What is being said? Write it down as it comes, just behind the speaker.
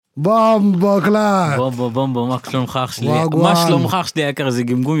בומבו קלאט. בומבו, מה שלומך אח שלי? מה שלומך אח שלי היקר? זה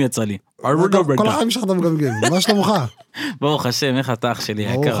גמגום יצא לי. כל החיים שלך אתה מגמגם, מה שלומך? ברוך השם, איך אתה אח שלי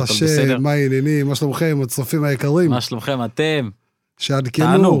היקר? ברוך השם, מה העניינים, מה שלומכם, הצופים היקרים? מה שלומכם אתם?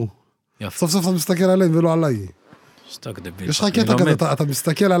 שעדכנו. סוף סוף אתה מסתכל עליהם ולא עליי. שתוק דביל. יש לך קטע כזה, אתה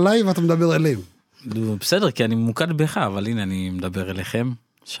מסתכל עליי ואתה מדבר אליהם. בסדר, כי אני ממוקד בך, אבל הנה אני מדבר אליכם.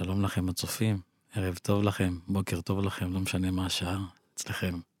 שלום לכם הצופים, ערב טוב לכם, בוקר טוב לכם, לא משנה מה השעה,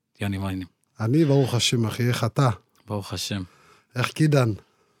 אצלכם. יוני, מה העניינים? אני ברוך השם אחי, איך אתה? ברוך השם. איך קידן?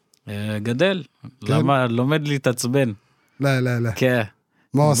 גדל, לומד להתעצבן. לא. כן.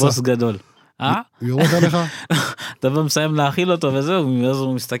 מה הוא עשה? בוס גדול. יורד עליך? אתה בא מסיים להאכיל אותו וזהו, ואז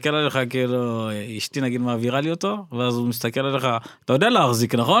הוא מסתכל עליך כאילו, אשתי נגיד מעבירה לי אותו, ואז הוא מסתכל עליך, אתה יודע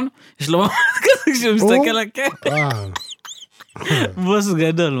להחזיק, נכון? יש לו מה כזה כשהוא מסתכל עליך. בוס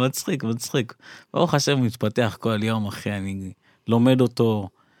גדול, מצחיק. ברוך השם הוא מתפתח כל יום, אחי, אני לומד אותו,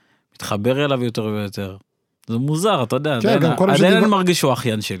 מתחבר אליו יותר ויותר. זה מוזר, אתה יודע, עדיין אני מרגיש שהוא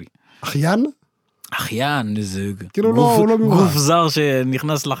אחיין שלי. אחיין? אחיין, איזה גוף זר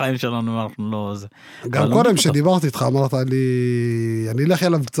שנכנס לחיים שלנו, אנחנו לא... גם קודם שדיברתי איתך, אמרת לי, אני אלך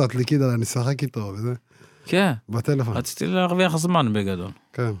אליו קצת לקידה, אני אשחק איתו וזה. כן. בטלפון. רציתי להרוויח זמן בגדול.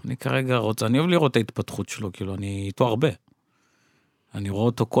 כן. אני כרגע רוצה, אני אוהב לראות את ההתפתחות שלו, כאילו, אני איתו הרבה. אני רואה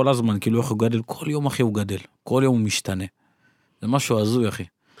אותו כל הזמן, כאילו איך הוא גדל, כל יום אחי הוא גדל, כל יום הוא משתנה. זה משהו הזוי אחי.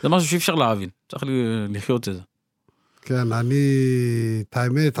 זה משהו שאי אפשר להבין, צריך לחיות את זה. כן, את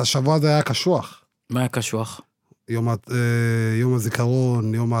האמת, השבוע הזה היה קשוח. מה היה קשוח? יום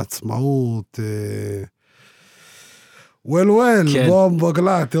הזיכרון, יום העצמאות, כן. בום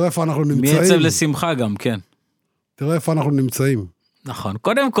בגלה, תראה איפה אנחנו נמצאים. מעצב לשמחה גם, כן. תראה איפה אנחנו נמצאים. נכון,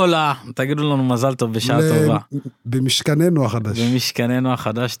 קודם כל, תגידו לנו מזל טוב בשעה טובה. במשכננו החדש. במשכננו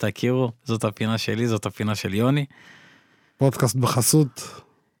החדש, תכירו, זאת הפינה שלי, זאת הפינה של יוני. פודקאסט בחסות.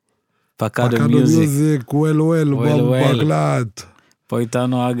 פקדו מיוזיק, בום בגלת. פה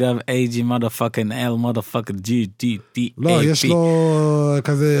איתנו אגב, AG motherfucking L motherfucking GTT. לא, יש לו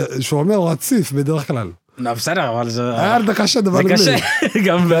כזה, שהוא אומר רציף בדרך כלל. לא, בסדר, אבל זה... זה קשה דבר אנגלית. זה קשה,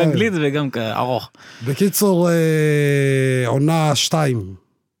 גם באנגלית וגם ארוך. בקיצור, עונה 2,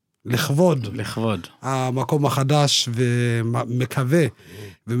 לכבוד. המקום החדש, ומקווה,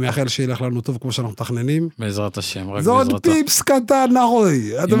 ומאחל שילך לנו טוב כמו שאנחנו מתכננים. בעזרת השם, רק בעזרת. זה עוד פיפס קטן,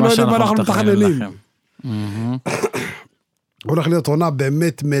 נרוי. אתם לא יודעים מה אנחנו מתכננים. הולך להיות עונה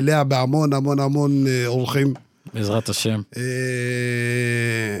באמת מלאה בהמון אורחים. בעזרת השם.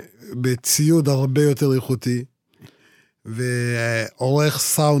 בציוד הרבה יותר איכותי, ועורך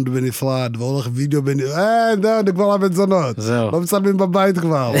סאונד בנפרד, ועורך וידאו בנפרד, זה כבר הבן זונות. זהו. לא מצלמים בבית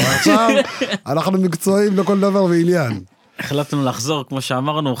כבר. עכשיו אנחנו מקצועיים לכל דבר ועניין. החלטנו לחזור, כמו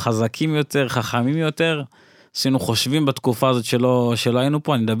שאמרנו, חזקים יותר, חכמים יותר. עשינו חושבים בתקופה הזאת שלא היינו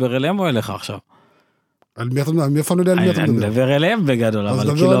פה, אני מדבר אליהם או אליך עכשיו? מאיפה אני יודע על מי אתה מדבר? אני מדבר אליהם בגדול,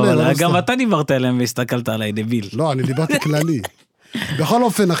 אבל כאילו, גם אתה דיברת אליהם והסתכלת עליי, דביל. לא, אני דיברתי כללי. בכל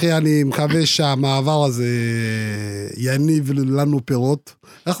אופן, אחי, אני מקווה שהמעבר הזה יניב לנו פירות.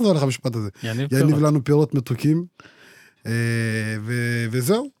 איך זה הולך המשפט הזה? יניב לנו פירות מתוקים.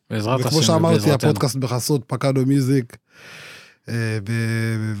 וזהו. בעזרת השם. וכמו שאמרתי, הפודקאסט בחסות פקדו מיוזיק.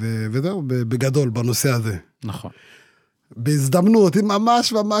 וזהו, בגדול, בנושא הזה. נכון. בהזדמנות, אם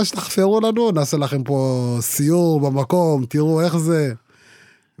ממש תחפרו לנו, נעשה לכם פה סיור במקום, תראו איך זה.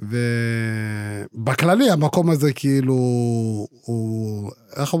 ובכללי המקום הזה כאילו הוא,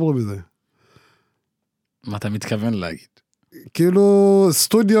 איך אומרים את זה? מה אתה מתכוון להגיד? כאילו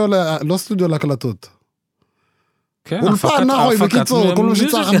סטודיו, לא סטודיו להקלטות. כן, אולפן נחוי, בקיצור, כל מי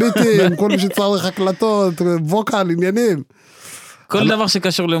שצריך ביטים, כל מי שצריך הקלטות, ווקל, עניינים. כל דבר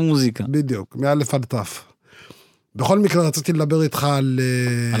שקשור למוזיקה. בדיוק, מאלף עד תף. בכל מקרה רציתי לדבר איתך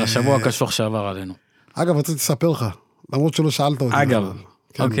על השבוע הקשוח שעבר עלינו. אגב, רציתי לספר לך, למרות שלא שאלת אותי. אגב,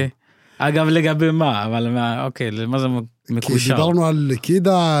 אוקיי. אגב, לגבי מה? אבל אוקיי, למה זה מקושר? כי דיברנו על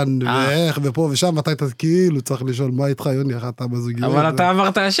קידן, ואיך, ופה ושם, ואתה היית כאילו צריך לשאול מה איתך, יוני, איך אתה בזוגיות. אבל אתה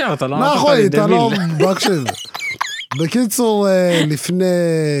עברת ישר, אתה לא... נכון, אתה לא בקשב. בקיצור, לפני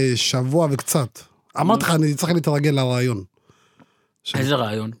שבוע וקצת, אמרתי לך, אני צריך להתרגל לרעיון. איזה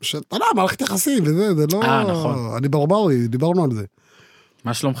רעיון? אתה יודע, מערכת יחסים, וזה, זה לא... נכון. אני ברברי, דיברנו על זה.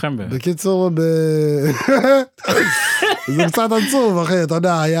 מה שלומכם באמת? בקיצור, זה קצת עצוב, אחי, אתה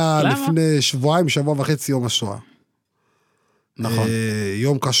יודע, היה לפני שבועיים, שבוע וחצי יום השואה. נכון.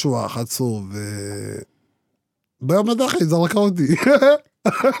 יום קשוח, עצוב, ביום הזה, אחי, זרקה אותי.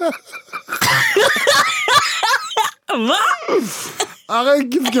 מה? הרי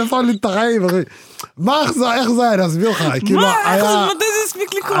כיפה לי את החיים, אחי. מה, איך זה היה? נסביר לך. מה? מתי זה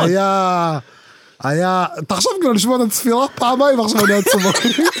הספיק לקרות? היה, תחשוב כאילו לשמוע את הצפירה פעמיים עכשיו אני עצוב.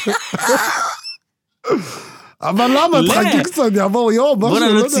 אבל למה? תחכי קצת, יעבור יום, משהו, לא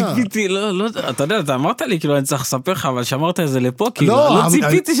יודע. בוא לא ציפיתי, לא, אתה יודע, אתה אמרת לי, כאילו אני צריך לספר לך, אבל שאמרת את זה לפה, כאילו, לא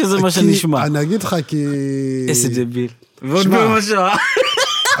ציפיתי שזה מה שנשמע. אני אגיד לך כי... איזה דביל. ועוד במשהו.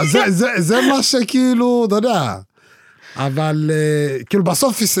 זה מה שכאילו, אתה יודע, אבל כאילו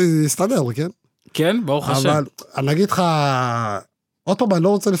בסוף יסתדר, כן? כן, ברוך השם. אבל אני אגיד לך, עוד פעם, אני לא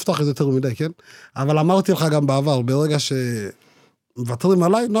רוצה לפתוח את זה יותר מדי, כן? אבל אמרתי לך גם בעבר, ברגע שמוותרים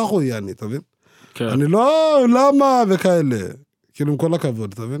עליי, נחו יהיה אני, אתה מבין? כן. אני לא, למה וכאלה, כאילו עם כל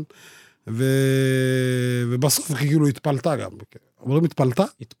הכבוד, אתה מבין? ובסוף כאילו התפלתה גם. אומרים התפלתה?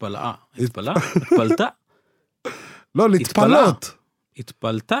 התפלאה. התפלתה? לא, להתפלות.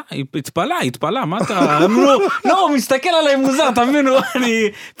 התפלה, מה אתה... לא, הוא מסתכל עליי מוזר, תבינו, אני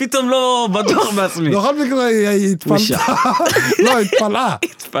פתאום לא בטוח בעצמי. בכל מקרה היא התפלתה. לא, התפלאה.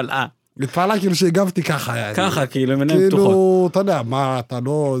 התפלאה כאילו שהגבתי ככה. ככה, כאילו, עם עיניים פתוחות. כאילו, אתה יודע, מה, אתה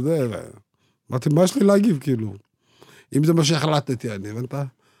לא... מה יש לי להגיב, כאילו? אם זה מה שהחלטתי, אני הבנת?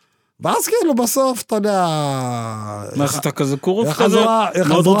 ואז כאילו בסוף, אתה יודע... מה עשית כזה קורף כזה? מה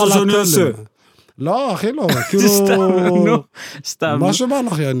אתה רוצה שאני אעשה? לא, אחי, לא, כאילו... סתם. מה שבא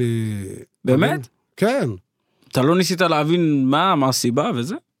לך, אני... באמת? כן. אתה לא ניסית להבין מה הסיבה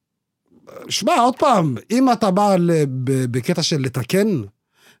וזה? שמע, עוד פעם, אם אתה בא בקטע של לתקן,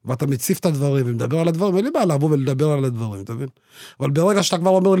 ואתה מציף את הדברים ומדבר על הדברים, אין לי בעיה לבוא ולדבר על הדברים, אתה מבין? אבל ברגע שאתה כבר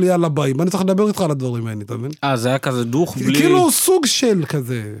אומר לי על הבאים, אני צריך לדבר איתך על הדברים האלה, אתה מבין? זה היה כזה דוח בלי... כאילו סוג של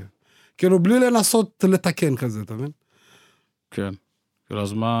כזה, כאילו בלי לנסות לתקן כזה, אתה מבין? כן. כאילו,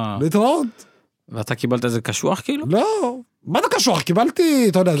 אז מה... להתראות. ואתה קיבלת איזה קשוח כאילו? לא, מה זה קשוח? קיבלתי,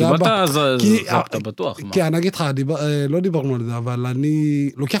 אתה יודע, קיבלת, אתה בטוח. כי אני אגיד לך, לא דיברנו על זה, אבל אני,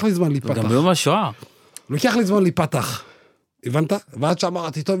 לוקח לי זמן להיפתח. גם ביום השואה. לוקח לי זמן להיפתח. הבנת? ועד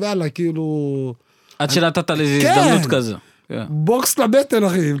שאמרתי, טוב, יאללה, כאילו... עד שנתת לאיזו הזדמנות כזה. בוקס לבטן,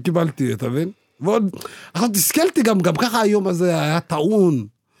 אחי, קיבלתי, אתה מבין? ועוד, עכשיו תסכלתי גם ככה היום הזה היה טעון,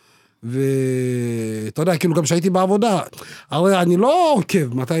 ואתה יודע, כאילו גם שהייתי בעבודה, הרי אני לא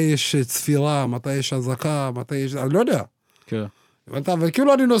עוקב מתי יש צפירה, מתי יש הזרקה, מתי יש... אני לא יודע. כן. הבנת?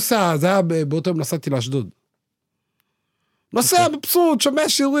 וכאילו אני נוסע, זה היה באותו יום נסעתי לאשדוד. נוסע מבסוט, שומע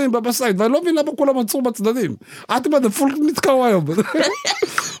שירים בבסייט, ואני לא מבין למה כולם עצרו בצדדים. הייתי מה, פול נתקעו היום.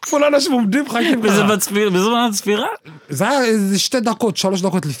 פול אנשים עומדים חכים ככה. בזמן הצפירה? זה היה איזה 2 דקות, 3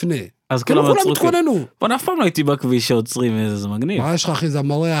 דקות לפני. אז כולם התכוננו. בוא אף פעם לא הייתי בכביש שעוצרים, זה מגניב. מה יש לך אחי, זה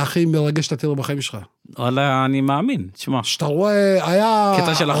המראה הכי מרגש שאתה תראה בחיים שלך. וואלה, אני מאמין, תשמע. שאתה רואה, היה...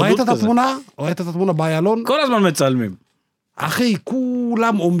 קטע של אחדות כזה. ראית את התמונה באיילון? כל הזמן מצלמים. אחי,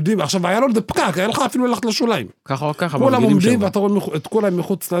 כולם עומדים, עכשיו באיילון זה פקק, היה לך אפילו ללכת לשוליים. ככה או ככה, כולם עומדים, ואתה רואה את כולם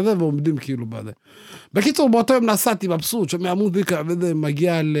מחוץ לזה, ועומדים כאילו בזה. בקיצור, באותו יום נסעתי מבסוט, שומע מוזיקה, וזה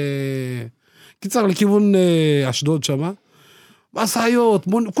מגיע קיצר לכיוון אשדוד שמה. מסעיות,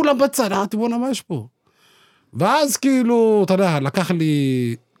 כולם בצד, אמרתי, בוא נמה יש פה. ואז כאילו, אתה יודע, לקח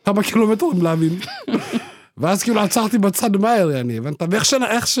לי כמה קילומטרים להבין. ואז כאילו עצרתי בצד מהר, הבנת?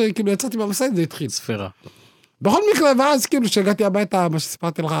 ואיך שכאילו יצאתי במסעית, זה התחיל. ספירה. בכל מקרה, ואז כאילו שהגעתי הביתה, מה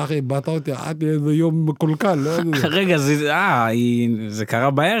שסיפרתי לך, אחי, באת אותי, עד איזה יום מקולקל, לא יודע. רגע, זה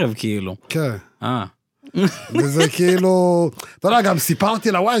קרה בערב, כאילו. כן. וזה כאילו, אתה יודע, גם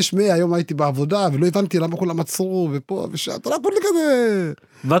סיפרתי לה, וואי, שמי, היום הייתי בעבודה, ולא הבנתי למה כולם עצרו, ופה, ושם, אתה יודע, כולי כזה...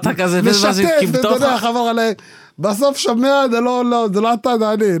 באת כזה, לשתף, אתה יודע, חבר עליי, בסוף שומע, זה לא אתה,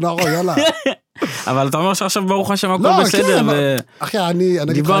 זה אני, נכון, יאללה. אבל אתה אומר שעכשיו ברוך השם הכל בסדר,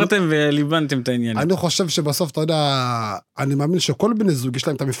 דיברתם וליבנתם את העניין. אני חושב שבסוף, אתה יודע, אני מאמין שכל בני זוג יש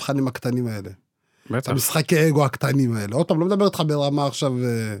להם את המבחנים הקטנים האלה. את המשחקי אגו הקטנים האלה. עוד פעם, לא מדבר איתך ברמה עכשיו...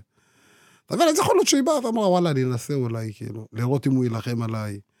 אבל אז יכול להיות שהיא באה ואמרה, וואלה, אני אנסה אולי, כאילו, לראות אם הוא ילחם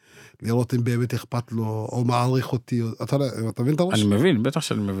עליי, לראות אם באמת אכפת לו, או מעריך אותי, אתה מבין את הראש? אני מבין, בטח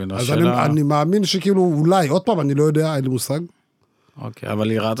שאני מבין. אז אני מאמין שכאילו, אולי, עוד פעם, אני לא יודע, אין לי מושג. אוקיי, אבל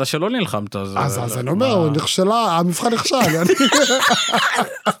היא ראתה שלא נלחמת, אז אני אומר, נכשלה, המבחן נכשל,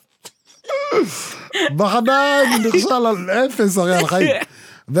 בחדן נכשל על 0 הרי על חיים.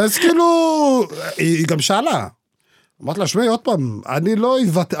 ואז כאילו, היא גם שאלה, אמרת לה, שמי, עוד פעם, אני לא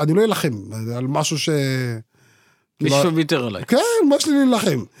אלחם על משהו ש... מישהו ויתר עליי. כן, מה שלי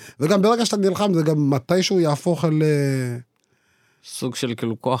להילחם. וגם ברגע שאתה נלחם, זה גם מתישהו יהפוך על... סוג של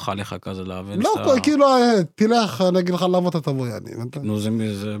כאילו כוח עליך כזה להבין. לא, כאילו, תלך, אני אגיד לך למה אתה תבוא, נו, זה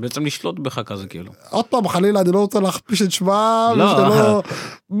בעצם לשלוט בך כזה, כאילו. עוד פעם, חלילה, אני לא רוצה להכפיש את שמה, לא...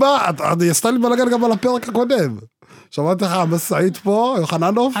 מה, אני עשתה לי בלגן גם על הפרק הקודם. שמעתי לך, המסעית פה,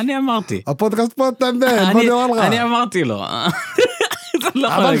 יוחננוב? אני אמרתי. הפודקאסט פה, תנדן, בוא נראה לך. אני אמרתי לו.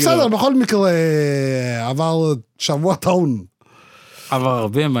 אבל בסדר, בכל מקרה, עבר שבוע טעון. עבר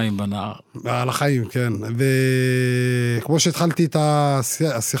הרבה מים בנהר. על החיים, כן. וכמו שהתחלתי את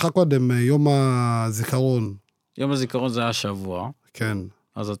השיחה קודם, יום הזיכרון. יום הזיכרון זה היה שבוע. כן.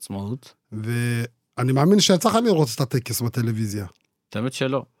 אז עצמאות. ואני מאמין שיצא לך לראות את הטקס בטלוויזיה. האמת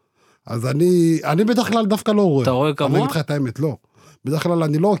שלא. אז אני בדרך כלל דווקא לא רואה. אתה רואה כמוה? אני אגיד לך את האמת, לא. בדרך כלל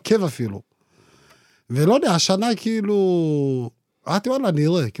אני לא עוקב אפילו. ולא יודע, השנה כאילו... וואלה, אני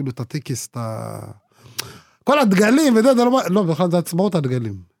אראה, כאילו את הטקס, כל הדגלים, לא, בכלל זה עצמאות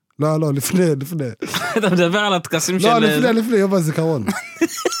הדגלים. לא, לפני. אתה מדבר על הטקסים של... לא, לפני, יום הזיכרון.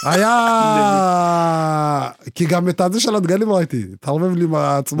 היה... כי גם את הזה של הדגלים ראיתי, תערבב לי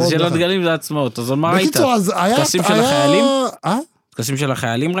מהעצמאות. זה של הדגלים זה עצמאות, אז מה ראית? בקיצור, אז היה... טקסים של החיילים? טקסים של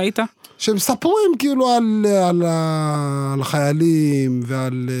החיילים ראית? שמספרים כאילו על החיילים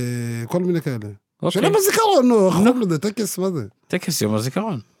ועל כל מיני כאלה. של יום הזיכרון, נו, איך קוראים לזה, טקס, מה זה? טקס יום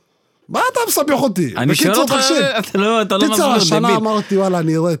הזיכרון. מה אתה מסבך אותי? אני שואל אותך, אתה לא מסביר דביל. השנה אמרתי, וואלה,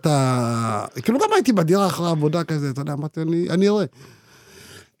 אני אראה את ה... כאילו גם הייתי בדירה אחרי העבודה כזה, אתה יודע, אמרתי, אני אראה.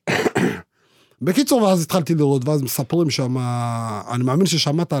 בקיצור, ואז התחלתי לראות, ואז מספרים שם, אני מאמין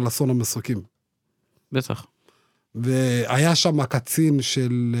ששמעת על אסון המסוקים. בטח. והיה שם קצין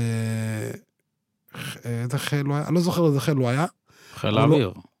של... איזה חיל הוא היה? אני לא זוכר איזה חיל הוא היה. חיל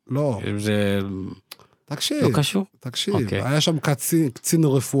האוויר. לא. זה... תקשיב. לא קשור? תקשיב. היה שם קצין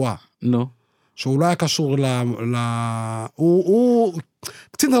רפואה. נו. שהוא לא היה קשור הוא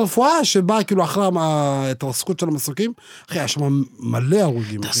קצין הרפואה שבא כאילו אחרי ההתרסקות של המסוקים, אחי, היה שם מלא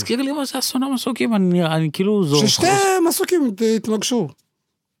הרוגים. תזכיר לי מה זה אסון המסוקים, אני כאילו זוכר. ששתי מסוקים התנגשו.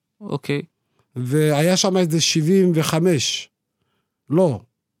 אוקיי. והיה שם איזה 75. לא.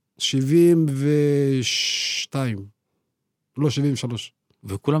 72. לא, 73.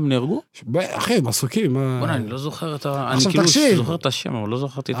 וכולם נהרגו? אחי, מסוקים. בוא'נה, אני לא זוכר את ה... אני כאילו זוכר את השם, אבל לא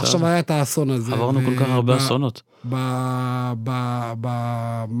זוכרתי את ה... עכשיו היה את האסון הזה. עברנו כל כך הרבה אסונות. מה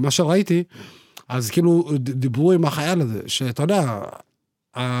שראיתי, אז כאילו דיברו עם החייל הזה, שאתה יודע,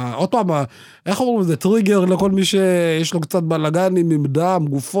 עוד פעם, איך אומרים, זה טריגר לכל מי שיש לו קצת בלגנים עם דם,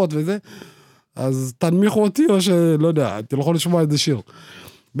 גופות וזה, אז תנמיכו אותי או שלא יודע, אתה לא יכול לשמוע איזה שיר.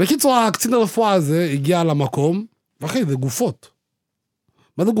 בקיצור, הקצין הרפואה הזה הגיע למקום, ואחי, זה גופות.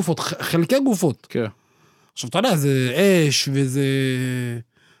 מה זה גופות? חלקי גופות. כן. עכשיו, אתה יודע, זה אש וזה...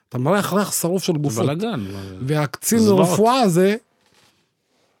 אתה מראה ריח שרוף של גופות. בלגן. והקצין הרפואה הזה,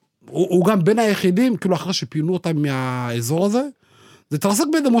 הוא גם בין היחידים, כאילו אחרי שפינו אותם מהאזור הזה, זה תרסק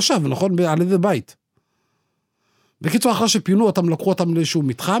באיזה מושב, נכון? על איזה בית. בקיצור, אחרי שפינו אותם, לקחו אותם לאיזשהו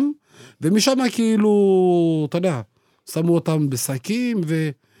מתחם, ומשם כאילו, אתה יודע, שמו אותם בשקים,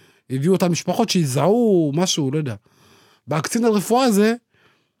 והביאו אותם משפחות שיזעו משהו, לא יודע. בקצין הרפואה הזה,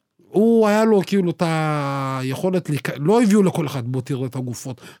 הוא היה לו כאילו את היכולת, לא הביאו לכל אחד, בוא תראה את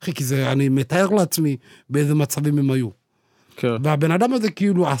הגופות, אחי, כי זה, אני מתאר לעצמי באיזה מצבים הם היו. כן. והבן אדם הזה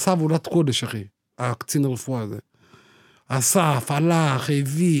כאילו עשה עבודת קודש, אחי, הקצין הרפואה הזה. אסף, הלך,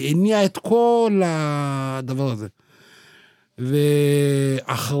 הביא, הניע את כל הדבר הזה.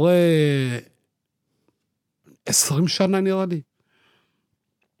 ואחרי 20 שנה נראה לי,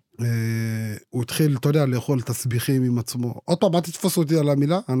 הוא התחיל, אתה יודע, לאכול תסביכים עם עצמו. עוד פעם, מה תתפוס אותי על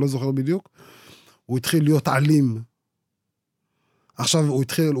המילה? אני לא זוכר בדיוק. הוא התחיל להיות אלים. עכשיו הוא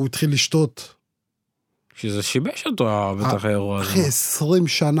התחיל לשתות. שזה שיבש אותו, בטח האירוע הזה. אחרי 20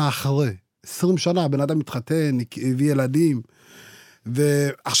 שנה אחרי. 20 שנה, הבן אדם מתחתן, הביא ילדים.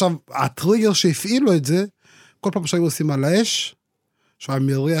 ועכשיו, הטריגר שהפעילו את זה, כל פעם שהיו עושים על האש, שהוא היה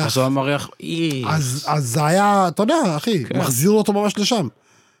מריח. אז הוא היה מריח, אז זה היה, אתה יודע, אחי, מחזיר אותו ממש לשם.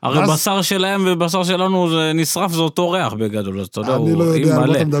 הרי בשר שלהם ובשר שלנו זה נשרף, זה אותו ריח בגדול, אז אתה יודע, אני לא יודע על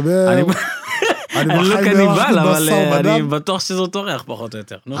מה אתה מדבר. אני לא קניבל, אבל אני בטוח שזה אותו ריח פחות או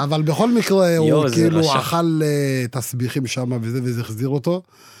יותר. אבל בכל מקרה, הוא כאילו אכל תסביכים שם וזה החזיר אותו,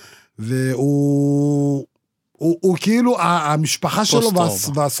 והוא כאילו, המשפחה שלו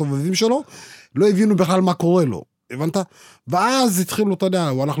והסובבים שלו, לא הבינו בכלל מה קורה לו. הבנת? ואז התחילו, אתה יודע,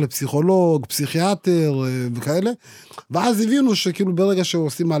 הוא הלך לפסיכולוג, פסיכיאטר וכאלה, ואז הבינו שכאילו ברגע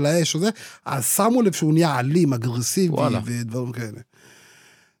שעושים על האש וזה, אז שמו לב שהוא נהיה אלים, אגרסיבי ודברים כאלה.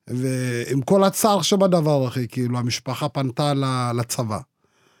 ועם כל הצער שבדבר, אחי, כאילו המשפחה פנתה לצבא,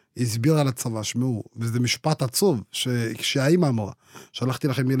 הסבירה לצבא, שמעו, וזה משפט עצוב, שהאימא אמרה, שלחתי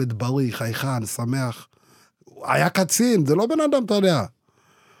לכם ילד בריא, חייכן, שמח, היה קצין, זה לא בן אדם, אתה יודע.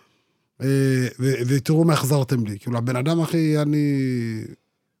 ותראו מה החזרתם לי, כאילו הבן אדם אחי, אני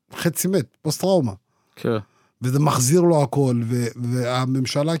חצי מת, פוסט טראומה. כן. וזה מחזיר לו הכל,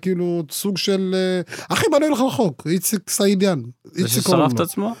 והממשלה כאילו סוג של, אחי, מה לא ילך רחוק, איציק סעידיאן. זה ששרף את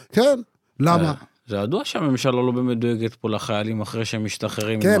עצמו? כן, למה? זה ידוע שהממשלה לא באמת דואגת פה לחיילים אחרי שהם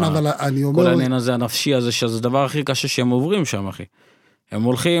משתחררים. כן, אבל אני אומר... כל העניין הזה הנפשי הזה, שזה הדבר הכי קשה שהם עוברים שם, אחי. הם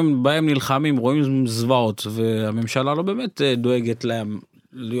הולכים, בהם נלחמים, רואים זוועות, והממשלה לא באמת דואגת להם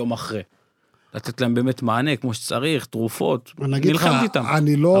ליום אחרי. לתת להם באמת מענה, כמו שצריך, תרופות, נלחמת איתם.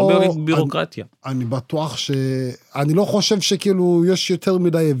 הרבה בירוקרטיה. אני בטוח אני לא חושב שכאילו יש יותר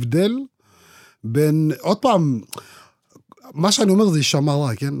מדי הבדל בין, עוד פעם, מה שאני אומר זה יישמע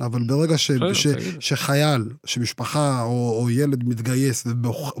רע, כן? אבל ברגע שחייל, שמשפחה או ילד מתגייס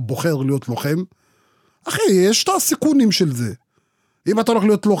ובוחר להיות לוחם, אחי, יש את הסיכונים של זה. אם אתה הולך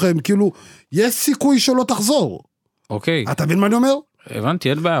להיות לוחם, כאילו, יש סיכוי שלא תחזור. אוקיי. אתה מבין מה אני אומר? הבנתי,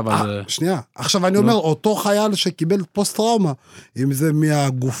 אין בעיה, אבל... שנייה, עכשיו אני אומר, אותו חייל שקיבל פוסט-טראומה, אם זה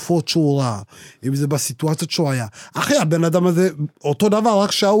מהגופות שהוא ראה, אם זה בסיטואציות שהוא היה, אחי, הבן אדם הזה, אותו דבר,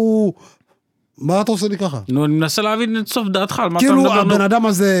 רק שהוא... מה אתה עושה לי ככה? נו, אני מנסה להבין את סוף דעתך, על מה אתה מדבר? כאילו, הבן אדם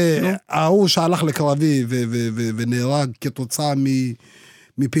הזה, ההוא שהלך לקרבי ונהרג כתוצאה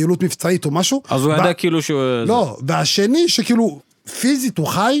מפעילות מבצעית או משהו. אז הוא ידע כאילו שהוא... לא, והשני שכאילו פיזית הוא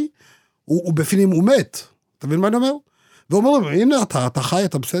חי, הוא בפנים, הוא מת. אתה מבין מה אני אומר? ואומרים, הנה, אתה חי,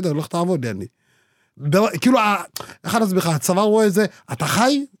 אתה בסדר, לך תעבוד, יעני. כאילו, אחד הסביך, הצבא רואה את זה, אתה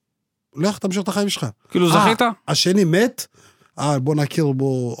חי, לך תמשיך את החיים שלך. כאילו, זכית? השני מת, בוא נכיר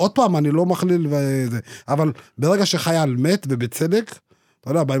בו, עוד פעם, אני לא מכליל וזה, אבל ברגע שחייל מת, ובצדק,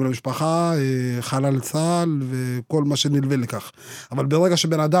 אתה יודע, באים למשפחה, חלל צהל, וכל מה שנלווה לכך. אבל ברגע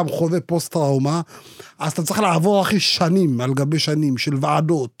שבן אדם חווה פוסט-טראומה, אז אתה צריך לעבור הכי שנים, על גבי שנים, של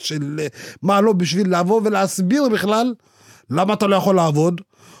ועדות, של מה לא, בשביל לבוא ולהסביר בכלל, למה אתה לא יכול לעבוד,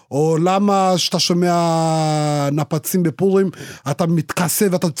 או למה שאתה שומע נפצים בפורים, אתה מתכסה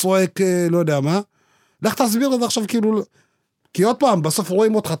ואתה צועק, לא יודע מה. לך תסביר את זה עכשיו כאילו, כי עוד פעם, בסוף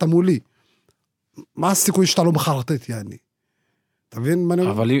רואים אותך, אתה מולי. מה הסיכוי שאתה לא מחרטט, יעני? אתה מבין מה אני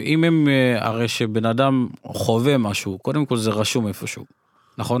אומר? אבל אם הם, הרי שבן אדם חווה משהו, קודם כל זה רשום איפשהו,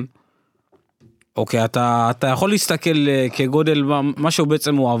 נכון? אוקיי, אתה יכול להסתכל כגודל מה שהוא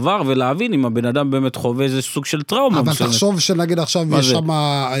בעצם הוא עבר, ולהבין אם הבן אדם באמת חווה איזה סוג של טראומה. אבל תחשוב שנגיד עכשיו יש שם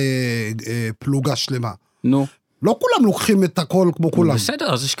פלוגה שלמה. נו. לא כולם לוקחים את הכל כמו כולם.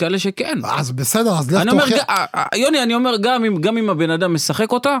 בסדר, אז יש כאלה שכן. אז בסדר, אז לך תוכיח. יוני, אני אומר, גם אם הבן אדם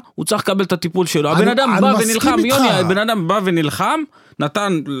משחק אותה, הוא צריך לקבל את הטיפול שלו. הבן אדם בא ונלחם, יוני, הבן אדם בא ונלחם,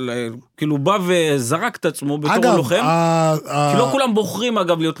 נתן, כאילו בא וזרק את עצמו בתור לוחם. כי לא כולם בוחרים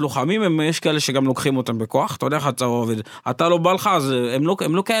אגב להיות לוחמים, יש כאלה שגם לוקחים אותם בכוח, אתה יודע איך הצבא עובד. אתה לא בא לך, אז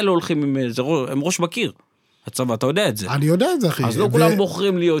הם לא כאלה הולכים, הם ראש בקיר. הצבא, אתה יודע את זה. אני יודע את זה, אחי. אז לא כולם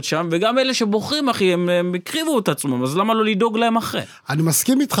בוחרים להיות שם, וגם אלה שבוחרים, אחי, הם הקריבו את עצמם, אז למה לא לדאוג להם אחרי? אני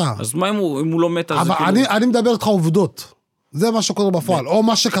מסכים איתך. אז מה אם הוא לא מת? אבל אני מדבר איתך עובדות. זה מה שקורה בפועל, או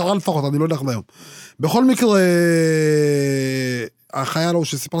מה שקרה לפחות, אני לא יודע איך היום. בכל מקרה, החייל הוא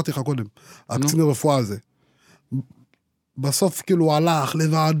שסיפרתי לך קודם, הקצין הרפואה הזה, בסוף כאילו הלך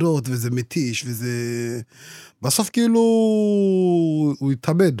לוועדות, וזה מתיש, וזה... בסוף כאילו הוא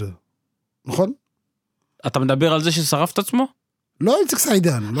התאבד, נכון? אתה מדבר על זה ששרף את עצמו? לא איציק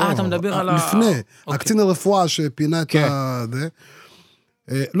סעידן, לא. אתה מדבר על לפני, הקצין הרפואה שפינה את זה.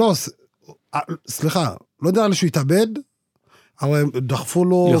 לא, סליחה, לא יודע על שהוא התאבד, אבל דחפו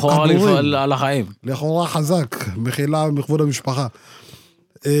לו לכאורה לפעול על החיים. לכאורה חזק, מחילה מכבוד המשפחה.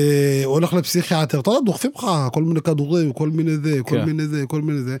 הולך לפסיכיאטר, אתה יודע, דוחפים לך כל מיני כדורים, כל מיני זה, כל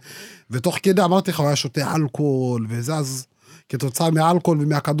מיני זה, ותוך כדי אמרתי לך, הוא היה שותה אלכוהול, וזה אז... כתוצאה מהאלכוהול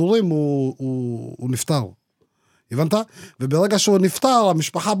ומהכדורים, הוא נפטר. הבנת? וברגע שהוא נפטר,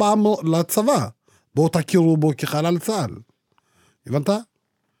 המשפחה באה לצבא. בואו תכירו בו כחלל צה"ל. הבנת?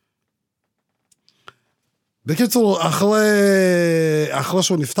 בקיצור, אחרי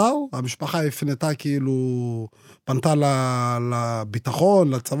שהוא נפטר, המשפחה הפנתה כאילו, פנתה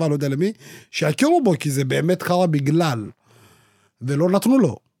לביטחון, לצבא, לא יודע למי, שיכירו בו, כי זה באמת קרה בגלל. ולא נתנו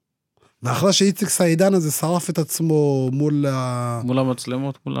לו. ואחרי שאיציק סעידן הזה שרף את עצמו מול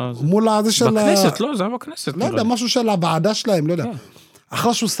המצלמות, מול הזה של... בכנסת, לא, זה היה בכנסת. לא יודע, משהו של הוועדה שלהם, לא יודע.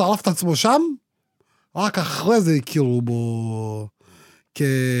 אחרי שהוא שרף את עצמו שם, רק אחרי זה הכירו בו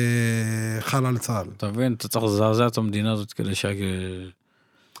כחלל צה"ל. אתה מבין, אתה צריך לזעזע את המדינה הזאת כדי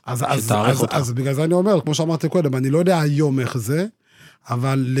שתערך אותך. אז בגלל זה אני אומר, כמו שאמרתי קודם, אני לא יודע היום איך זה,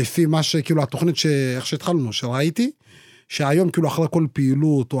 אבל לפי מה שכאילו התוכנית איך שהתחלנו, שראיתי, שהיום כאילו אחרי כל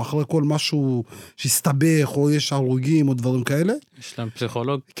פעילות, או אחרי כל משהו שהסתבך, או יש הרוגים, או דברים כאלה. יש להם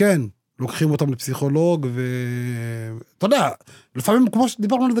פסיכולוג? כן, לוקחים אותם לפסיכולוג, אתה יודע, לפעמים כמו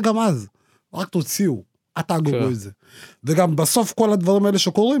שדיברנו על זה גם אז, רק תוציאו, אתה גורו את זה. וגם בסוף כל הדברים האלה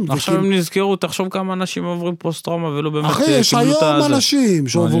שקורים. עכשיו הם נזכרו, תחשוב כמה אנשים עוברים פוסט-טראומה, ולא באמת... אחי, יש היום אנשים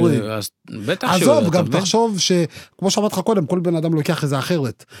שעוברים. בטח עזוב, גם תחשוב שכמו שאמרת לך קודם, כל בן אדם לוקח איזה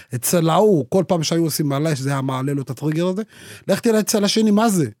אחרת. אצל ההוא, כל פעם שהיו עושים מעלה, שזה היה מעלה לו את הטריגר הזה, לך תראה אצל השני מה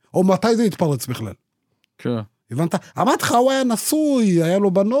זה, או מתי זה יתפרץ בכלל. כן. הבנת? אמרת לך, הוא היה נשוי, היה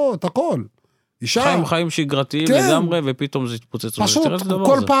לו בנות, הכל. אישה. חיים שגרתיים לגמרי, ופתאום זה התפוצץ. פשוט,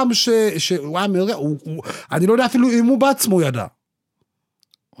 כל פעם שהוא היה מראה, אני לא יודע אפילו אם הוא בעצמו ידע.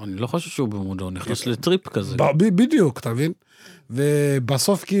 אני לא חושב שהוא במודע, הוא נכנס לטריפ כזה. בדיוק, אתה מבין?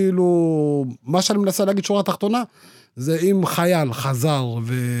 ובסוף כאילו, מה שאני מנסה להגיד שורה תחתונה, זה אם חייל חזר,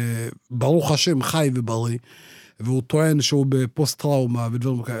 וברוך השם חי ובריא, והוא טוען שהוא בפוסט טראומה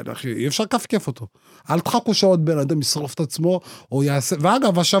ודברים כאלה, אחי, אי אפשר כפכף אותו. אל תחכו שעוד בן אדם ישרוף את עצמו, או יעשה,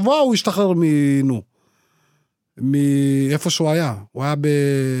 ואגב, השבוע הוא השתחרר מאיפה שהוא היה. הוא היה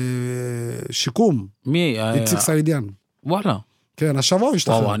בשיקום. מי? איציק סעידיאן. וואלה. כן, השבוע הוא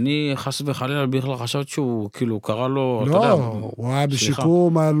השתחרר. וואו, אני חס וחלילה בכלל חשבת שהוא, כאילו, קרא לו, לא, הוא היה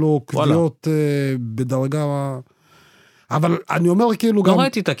בשיקום, היה לו כוויות בדרגה... אבל אני אומר כאילו גם... לא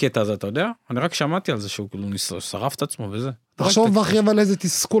ראיתי את הקטע הזה, אתה יודע? אני רק שמעתי על זה שהוא כאילו שרף את עצמו וזה. תחשוב אחי, אבל איזה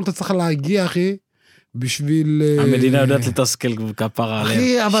תסכול אתה צריך להגיע, אחי, בשביל... המדינה יודעת לתסכל כפרה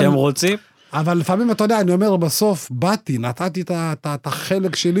עליהם, שהם רוצים. אבל לפעמים אתה יודע, אני אומר בסוף, באתי, נתתי את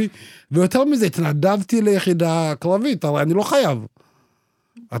החלק שלי, ויותר מזה, התנדבתי ליחידה קרבית, הרי אני לא חייב.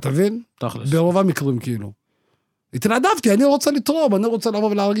 אתה מבין? תכלס. ברוב המקרים כאילו. התנדבתי, אני רוצה לתרום, אני רוצה לבוא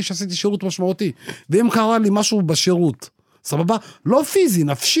ולהרגיש שעשיתי שירות משמעותי. ואם קרה לי משהו בשירות, סבבה? לא פיזי,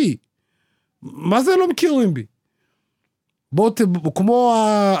 נפשי. מה זה לא מכירים בי? כמו,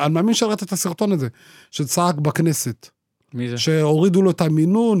 אני מאמין שראית את הסרטון הזה, שצעק בכנסת. מי זה? שהורידו לו את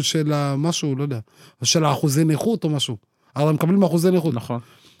המינון של משהו, לא יודע, של האחוזי נכות או משהו. הרי הם מקבלים אחוזי נכות. נכון.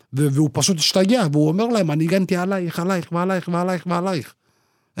 והוא פשוט השתגע, והוא אומר להם, אני הגנתי עלייך, עלייך, ועלייך, ועלייך, ועלייך.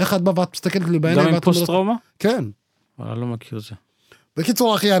 איך את בא ואת מסתכלת לי בעיניים? גם עם פוסט טראומה? כן. אבל אני לא מכיר את זה.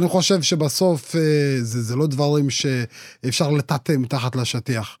 בקיצור, אחי, אני חושב שבסוף זה לא דברים שאפשר לטאטא מתחת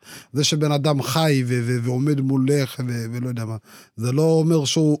לשטיח. זה שבן אדם חי ועומד מולך ולא יודע מה, זה לא אומר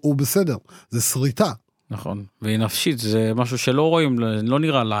שהוא בסדר, זה שריטה. נכון, והיא נפשית, זה משהו שלא רואים, לא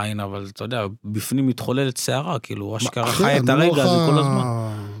נראה לעין, אבל אתה יודע, בפנים מתחוללת שערה, כאילו, אשכרה חי את הרגע הזה כל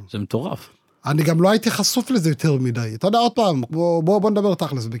הזמן. זה מטורף. אני גם לא הייתי חשוף לזה יותר מדי. אתה יודע, עוד פעם, בוא נדבר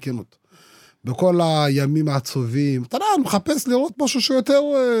תכלס בכנות. בכל הימים העצובים, אתה יודע, אני מחפש לראות משהו שיותר...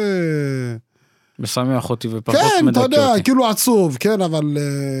 משמח אותי ופחות מדכא אותי. כן, אתה יודע, כאילו עצוב, כן, אבל...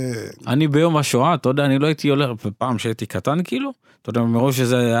 אני ביום השואה, אתה יודע, אני לא הייתי הולך, פעם שהייתי קטן, כאילו, אתה יודע, מראש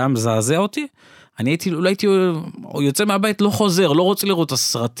שזה היה מזעזע אותי, אני הייתי יוצא מהבית, לא חוזר, לא רוצה לראות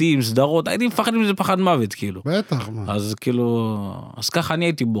הסרטים, סדרות, הייתי מפחד מזה פחד מוות, כאילו. בטח, מה. אז כאילו, אז ככה אני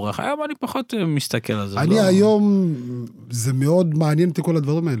הייתי בורח, היום אני פחות מסתכל על זה. אני היום, זה מאוד מעניין אותי כל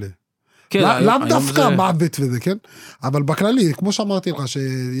הדברים האלה. כן, לאו דווקא מוות וזה, כן? אבל בכללי, כמו שאמרתי לך,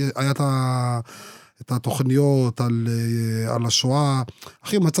 שהיה את התוכניות על השואה,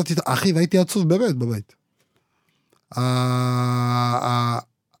 אחי, והייתי עצוב באמת בבית.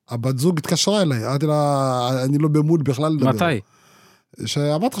 הבת זוג התקשרה אליי, אמרתי לה, אני לא במוד בכלל לדבר. מתי?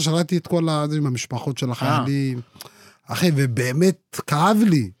 שאמרתי לך, שראיתי את כל עם המשפחות של החיילים. אחי, ובאמת כאב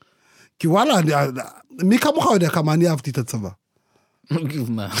לי. כי וואלה, מי כמוך יודע כמה אני אהבתי את הצבא.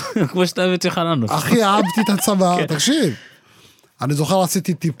 כמו שאתה אוהב את יחננו. אחי, אהבתי את הצבא, תקשיב. אני זוכר,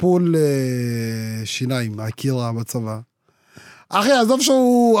 עשיתי טיפול שיניים, הקירה בצבא. אחי, עזוב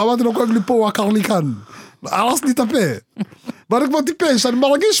שהוא, אמרתי לו, כואב לי פה, הוא עקר לי כאן. הרס לי את הפה. ואני כמו טיפש, אני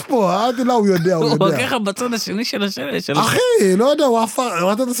מרגיש פה, אמרתי לה, הוא יודע, הוא יודע. הוא לקח בצד השני של השלט. אחי, לא יודע, הוא עפר,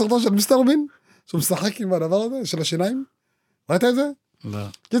 ראית את הסרטון של מיסטר בין? שהוא משחק עם הדבר הזה, של השיניים? ראית את זה? לא.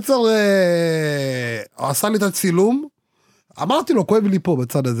 קיצור, הוא עשה לי את הצילום, אמרתי לו, כואב לי פה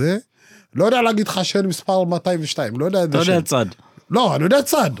בצד הזה, לא יודע להגיד לך שאין מספר 202, לא יודע... אתה יודע צד. לא, אני יודע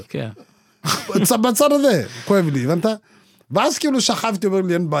צד. כן. בצד הזה, כואב לי, הבנת? ואז כאילו שכבתי, אומר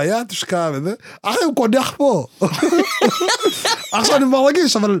לי, אין בעיה, תשקע וזה, אחי, הוא קודח פה. עכשיו אני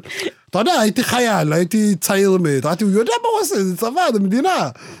מרגיש, אבל, אתה יודע, הייתי חייל, הייתי צעיר מת, הוא יודע מה הוא עושה, זה צבא, זה מדינה.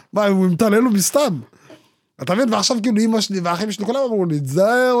 מה, הוא מתעלל לו מסתם. אתה מבין? ועכשיו כאילו אמא שלי והאחים שלי, כולם אמרו לי,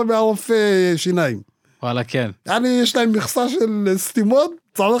 תזהר מהרופא שיניים. וואלה, כן. יש להם מכסה של סתימות,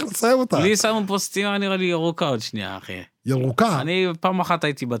 צריך לסיים אותה. לי שמו פה סתימה, נראה לי ירוקה עוד שנייה, אחי. ירוקה? אני פעם אחת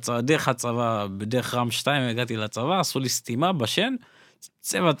הייתי בצבא, דרך הצבא, בדרך רם 2, הגעתי לצבא, עשו לי סתימה בשן,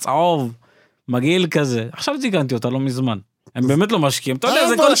 צבע צהוב, מגעיל כזה. עכשיו תיקנתי אותה, לא מזמן. הם באמת לא משקיעים. אתה יודע,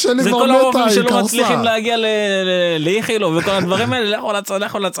 זה כל הרופאים שלא מצליחים להגיע לאיכילו, וכל הדברים האלה,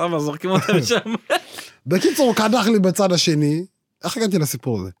 לכו לצבא, זורקים אותם שם. בקיצור, קדח לי בצד השני, איך הגעתי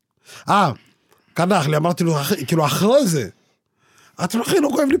לסיפור הזה? קדח לי, אמרתי לו, כאילו אחרי זה, אתה לא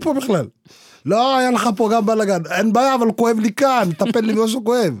כואב לי פה בכלל. לא, היה לך פה גם בלגן, אין בעיה, אבל כואב לי כאן, טפל לי משהו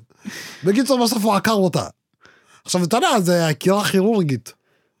כואב. בקיצור, בסוף הוא עקר אותה. עכשיו, אתה יודע, זה עקירה כירורגית.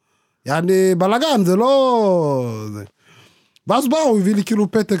 יעני, בלגן, זה לא... ואז בא, הוא הביא לי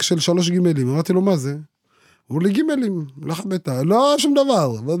כאילו פתק של 3 גימלים, אמרתי לו, מה זה? הוא אמרו לי גימלים, לך הביתה, לא שום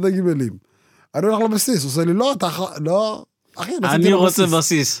דבר, מה זה גימלים? אני הולך לבסיס, הוא עושה לי, לא, אתה לא, אחי, אני רוצה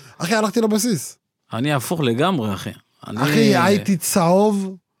בסיס. אחי, הלכתי לבסיס. אני הפוך לגמרי, אחי. אחי, הייתי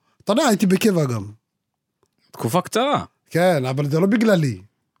צהוב, אתה יודע, הייתי בקבע גם. תקופה קצרה. כן, אבל זה לא בגללי.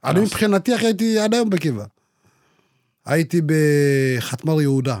 אני מבחינתי, אחי, הייתי עד היום בקבע. הייתי בחתמר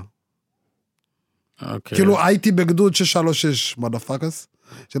יהודה. כאילו, הייתי בגדוד 636 מדפקס,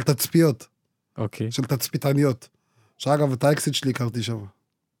 של תצפיות. של תצפיתניות. שאגב, את האקסיט שלי הכרתי שם.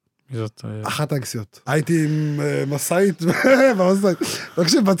 אחת האקסיות. הייתי עם מסעית,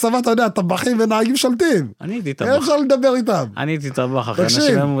 תקשיב, בצבא אתה יודע, טבחים ונהגים שולטים. אני הייתי טבח. אפשר לדבר איתם. אני הייתי טבח, אחי,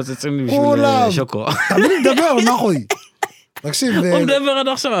 אנשים הם מוצצים לי בשביל שוקו. תמיד מדבר, נחוי. תקשיב. הוא מדבר עד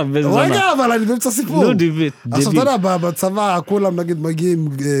עכשיו, בזונה. רגע, אבל אני באמצע סיפור. נו, דיבית. עכשיו, אתה יודע, בצבא, כולם נגיד מגיעים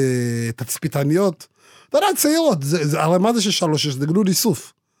תצפיתניות. אתה יודע, צעירות, הרי מה זה 636? זה גדוד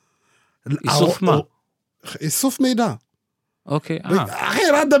איסוף. איסוף מה? איסוף מידע. אוקיי, אחי,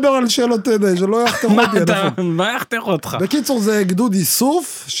 לא נדבר על שאלות, שלא יחתך אותי. מה יחתך אותך? בקיצור, זה גדוד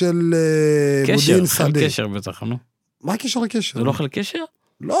איסוף של מודיעין שדה. קשר, קשר בטח, נו. מה הקשר לקשר? זה לא חלק קשר?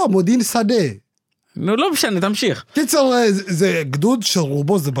 לא, מודיעין שדה. נו, לא משנה, תמשיך. קיצור, זה גדוד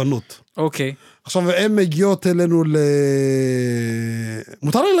שרובו זה בנות. אוקיי. עכשיו, הם מגיעות אלינו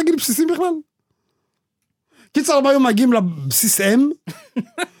מותר לי להגיד בסיסים בכלל? קיצור, הם היו מגיעים לבסיס M,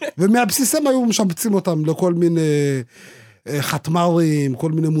 ומהבסיס M היו משפצים אותם לכל מיני חתמרים,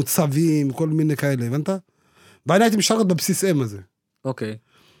 כל מיני מוצבים, כל מיני כאלה, הבנת? ואני הייתי משרת בבסיס M הזה. אוקיי.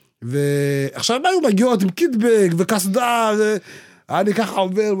 ועכשיו הם היו מגיעות עם קיטבק וקסדה, אני ככה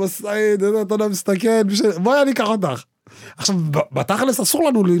עובר בסעיד, אתה יודע, מסתכל, בואי אני אקח אותך. עכשיו, בתכלס אסור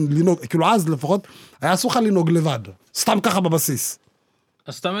לנו לנהוג, כאילו אז לפחות, היה אסור לך לנהוג לבד, סתם ככה בבסיס.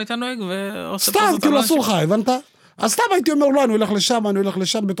 אז סתם היית נוהג ועושה סתם, כאילו אסור לך, הבנת? אז סתם הייתי אומר, לא, אני הולך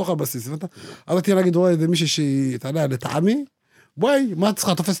לשם בתוך הבסיס, הבנת? אז הייתי להגיד, רואה, זה מישהי שהיא, אתה יודע, לטעמי, בואי, מה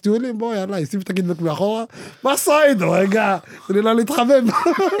צריכה, תופס טיולים? בואי, יאללה, יסיף תגיד בק מאחורה, מה סעיד? רגע, אני לא להתחבב.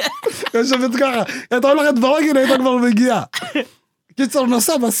 יושבת ככה, אתה הולכת ברגל, היית כבר מגיע. קיצור,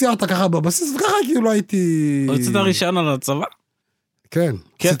 נוסע ועשיירת ככה בבסיס, וככה כאילו הייתי... הוצאת הרישיון על הצבא? כן,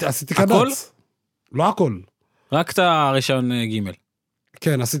 עשיתי קד"צ. לא הכל. רק את הרישיון ג'.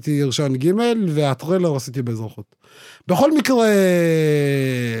 כן, עשיתי רישיון ג' והטרילר עשיתי באזרחות. בכל מקרה...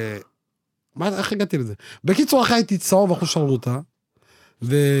 איך הגעתי לזה? בקיצור, אחרי הייתי צהוב אחוז שרמוטה,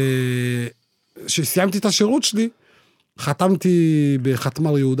 וכשסיימתי את השירות שלי, חתמתי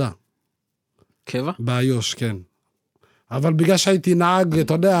בחתמר יהודה. קבע? באיו"ש, כן. אבל בגלל שהייתי נהג,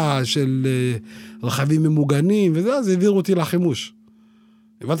 אתה יודע, של רכבים ממוגנים, וזה, אז העבירו אותי לחימוש.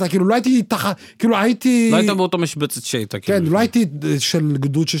 הבנת, כאילו לא הייתי כאילו הייתי... לא היית באותו משבצת שהיית. כן, לא הייתי של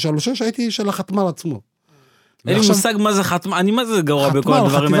גדוד 636, הייתי של החתמר עצמו. אין לי מושג מה זה חתמר, אני מה זה גרוע בכל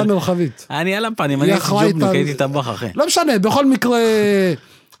הדברים האלה. חתיבה מרחבית. אני על הפנים, אני הייתי ג'ובניק, הייתי טבח אחי. לא משנה, בכל מקרה,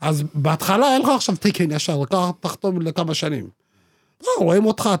 אז בהתחלה אין לך עכשיו תקן ישר, תחתום לכמה שנים. רואים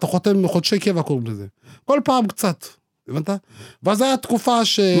אותך, אתה חותם חודשי קבע קוראים לזה. כל פעם קצת. הבנת? ואז היה תקופה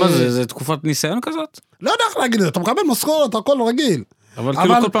מה זה, זה תקופת ניסיון כזאת? לא יודע איך להגיד, אתה מקבל משכורת, הכל רגיל. אבל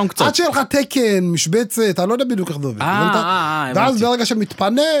כאילו כל פעם קצת. עד שיהיה לך תקן, משבצת, אתה לא יודע בדיוק איך זה עובד. ואז ברגע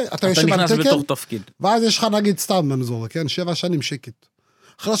שמתפנה, אתה יושב על נכנס בתוך תפקיד. ואז יש לך נגיד סתם מנזור, כן? 7 שנים שקט.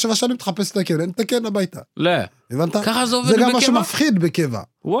 אחרי 7 שנים תחפש תקן, אין תקן הביתה. לא. הבנת? ככה זה עובד בקבע? בקבע? זה גם מה שמפחיד בקבע.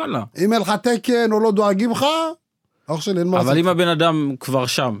 וואלה. אם אין לך תקן או לא דואגים לך, אח שלי, אין מה לעשות. אבל אם הבן אדם כבר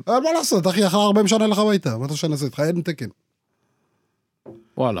שם. מה לעשות, אחי, אחרי 40 שנה לך הביתה. מה אתה שנה עשית? אין תקן.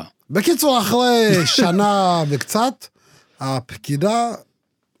 וואלה. בקיצור, אחרי שנה וקצת, הפקידה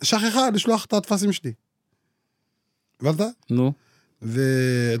שכחה לשלוח את התפסים שלי. הבנת? נו.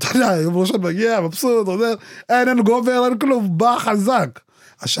 ואתה יודע, יום ראשון מגיע, מבסוט, אומר, אין גובר, אין כלום, בא חזק.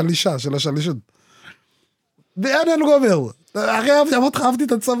 השלישה של השלישות. ואין גובר. אחרי אהבתי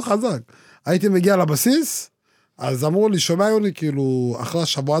את הצו חזק. הייתי מגיע לבסיס, אז אמרו לי, שומע יוני, כאילו, אחרי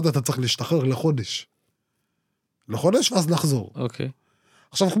השבוע הזה אתה צריך להשתחרר לחודש. לחודש, ואז לחזור. אוקיי.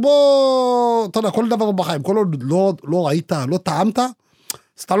 עכשיו, כמו, אתה יודע, כל דבר בחיים, כל עוד לא ראית, לא טעמת,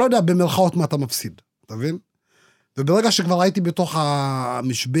 אז אתה לא יודע במרכאות מה אתה מפסיד, אתה מבין? וברגע שכבר הייתי בתוך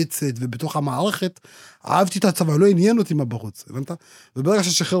המשבצת ובתוך המערכת, אהבתי את הצבא, לא עניין אותי מה בחוץ, הבנת? וברגע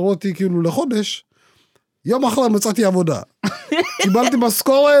ששחררו אותי כאילו לחודש, יום אחרי מצאתי עבודה. קיבלתי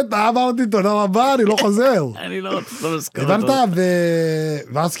משכורת, אמרתי תודה רבה, אני לא חוזר. אני לא רוצה משכורת. הבנת?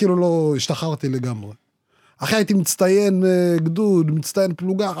 ואז כאילו לא השתחררתי לגמרי. אחרי הייתי מצטיין גדוד, מצטיין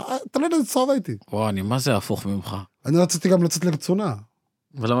פלוגה, אתה לא יודע, זה צהוב הייתי. וואו, אני מה זה הפוך ממך? אני רציתי גם לצאת לקצונה.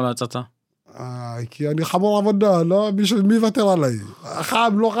 ולמה לא יצאת? כי אני חמור עבודה, לא, מי יוותר עליי?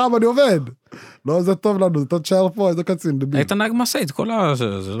 חם, לא חם, אני עובד. לא, זה טוב לנו, אתה תשאר פה, איזה קצין. היית נהג מסעית, כל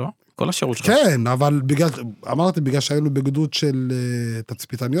זה לא? כל השירות שלך. כן, אבל אמרתי, בגלל שהיינו בגדוד של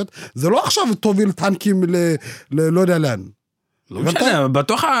תצפיתניות, זה לא עכשיו תוביל טנקים לא יודע לאן. לא משנה,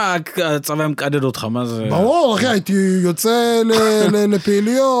 בטוח הצבא מקדד אותך, מה זה? ברור, אחי, הייתי יוצא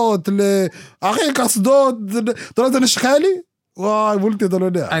לפעילויות, אחי, קסדות, אתה לא יודע, נשק היה לי? וואי, בולתי, אתה לא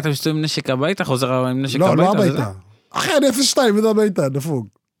יודע. אתה מסתובב עם נשק הביתה, חוזר עם נשק הביתה? לא, לא הביתה. אחי, אני 0-2, יודע הביתה, דפוק.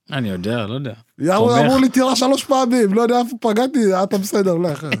 אני יודע, לא יודע. אמרו לי, תירה 3 פעמים, לא יודע איפה פגעתי, אתה בסדר,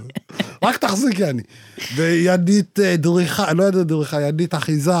 לא, אחי. רק תחזיק, יעני. וידית דריכה, לא יודע דריכה, ידית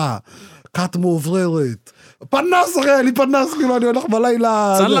אחיזה, קט מאובררת. פנס, אחי, לי פנס, כאילו, אני הולך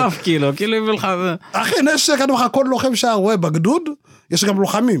בלילה... צלף, כאילו הביא לך... אחי, נשק, אני אומר לך, כל לוחם שהיה רואה בגדוד, יש גם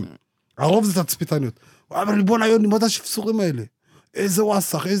לוחמים. הרוב זה תצפיתניות. הוא אמר לי, בוא נעיון, מה זה השפסורים האלה? איזה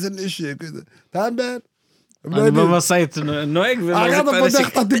ווסח, איזה נשק, איזה... תאמן. אני במסעית נוהג אחי, אתה פותח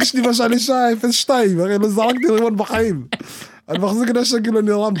את התיק שלי בשלישה 0-2, אחי, לא זרקתי רימון בחיים. אני מחזיק נשק, כאילו,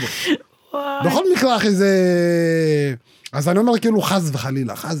 אני רמבו. בכל מקרה, אחי, זה... אז אני אומר, כאילו, חס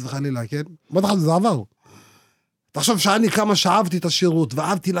וחלילה, כן? מה תחת, זה עבר. תחשוב שאני כמה שאהבתי את השירות,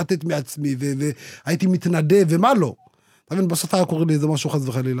 ואהבתי לתת מעצמי, והייתי מתנדב, ומה לא? אתה מבין, בסוף היה קורא לי איזה משהו חס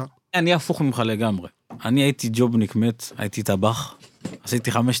וחלילה. אני הפוך ממך לגמרי. אני הייתי ג'ובניק מת, הייתי טבח,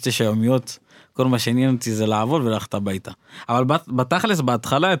 עשיתי 5-9 יומיות, כל מה שעניין אותי זה לעבוד וללכת הביתה. אבל בתכלס,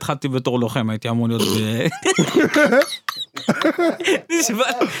 בהתחלה התחלתי בתור לוחם, הייתי אמור להיות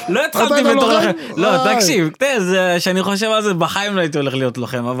לא התחלתי בתור לוחם. לא, תקשיב, שאני חושב על זה, בחיים לא הייתי הולך להיות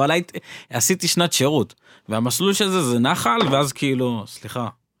לוחם, אבל עשיתי שנת שירות, והמסלול של זה נחל, ואז כאילו, סליחה.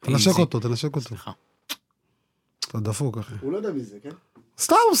 תנשק אותו. סליחה. אתה דפוק, אחי. הוא לא יודע מי זה, כן?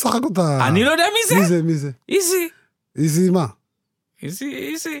 סתם, הוא שחק אותה. אני לא יודע מי זה. מי זה? איזי. איזי מה?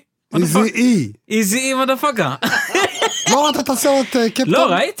 איזי. איזי מדפקה. לא ראית את הסרט קפטן? לא,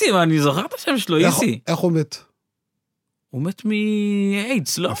 ראיתי, אני זוכר את השם שלו, איזי. איך הוא מת? הוא מת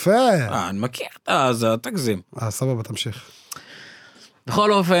מאיידס, לא? יפה. אני מכיר את זה, תגזים. סבבה, תמשיך.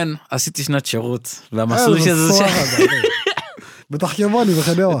 בכל אופן, עשיתי שנת שירות, והמסלול שזה בטח כמוני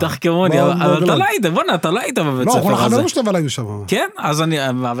בחדרה. בטח כמוני, אבל אתה לא היית, בוא'נה, אתה לא היית בבית ספר הזה. לא, כל החברים שלהם עליו שם. כן? אז אבל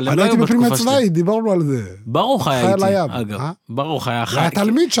הם לא אני הייתי היו בפנימיה בתקופה שלי. צבאית, דיברנו על זה. ברוך היה איתי, אגב. ברוך היה חי. היה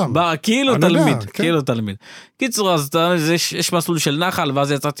תלמיד שם. כאילו תלמיד. קיצור, אז יש מסלול של נחל,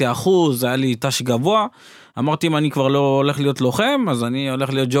 ואז יצאתי אחוז, היה לי תש גבוה. אמרתי, אם אני כבר לא הולך להיות לוחם, אז אני הולך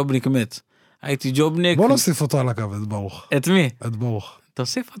להיות ג'ובניק מת. הייתי ג'ובניק. בוא נוסיף אותו על הקו, את ברוך. את מי? את ברוך.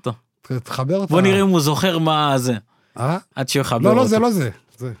 תוסיף אותו. תחבר אותו. בוא נראה אם הוא זוכר מה זה. עד שיחבר אותו. לא, זה לא זה.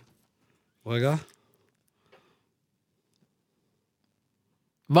 רגע.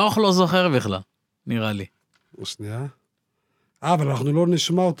 ברוך לא זוכר בכלל, נראה לי. שנייה. אבל אנחנו לא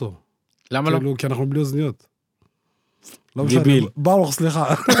נשמע אותו. למה לא? כי אנחנו בלי אוזניות. דיביל. ברוך,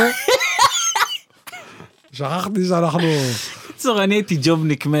 סליחה. שכחתי שאנחנו... קיצור, אני הייתי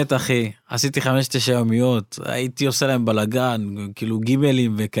ג'ובניק מת, אחי. עשיתי 5-9 יומיות. הייתי עושה להם בלגן, כאילו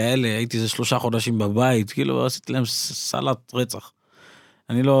גימלים וכאלה. הייתי איזה 3 חודשים בבית. כאילו, עשיתי להם סלט רצח.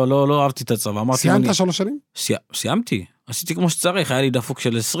 אני לא אהבתי את הצבא. סיימת 3 שנים? סיימתי. עשיתי כמו שצריך. היה לי דפוק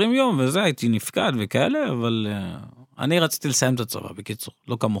של 20 יום, וזה, הייתי נפקד וכאלה, אבל אני רציתי לסיים את הצבא, בקיצור.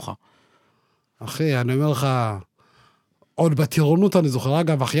 לא כמוך. אחי, אני אומר לך... עוד בטירונות אני זוכר,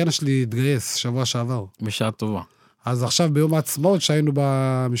 אגב, אחיין שלי התגייס שבוע שעבר. בשעה טובה. אז עכשיו ביום העצמאות שהיינו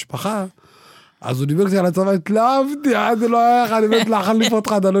במשפחה, אז הוא דיבר לי על הצבא, התלהבתי, זה לא היה איך, אני באמת לאכל לפות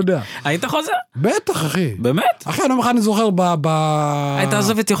לך, אתה לא יודע. היית חוזר? בטח, אחי. באמת? אחי, אני זוכר היית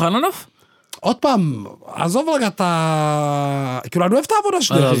עזוב את יוחננוף? עוד פעם, עזוב רגע אתה... כאילו, אני אוהב את העבודה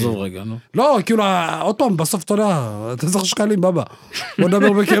שלי, אחי. עזוב רגע, נו. לא, כאילו, עוד פעם, בסוף אתה יודע, אתה צריך שקלים, בבא. בוא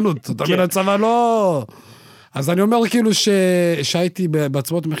נדבר בכנות, אתה מבין, הצבא לא... אז אני אומר כאילו שהייתי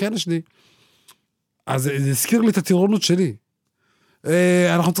בעצמאות מחיינה שלי, אז זה הזכיר לי את הטירונות שלי.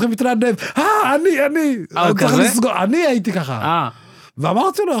 אנחנו צריכים להתנדב, אני. כזה? אני הייתי ככה.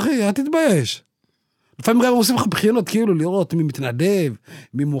 ואמרתי לו, אחי, אל תתבייש. לפעמים גם עושים לך בחינות, כאילו, לראות מי מתנדב,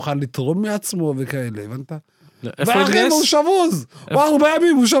 מי מוכן לתרום מעצמו וכאלה, הבנת? איפה הוא התגייס? הוא שבוז. הוא 4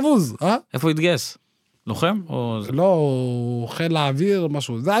 ימים, הוא שבוז. איפה הוא התגייס? לוחם? לא, הוא חיל לאוויר,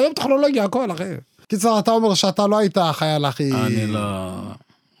 משהו. זה היום טכנולוגיה, הכל, אחי. קיצר, אתה אומר שאתה לא היית חייל, אחי. אני לא...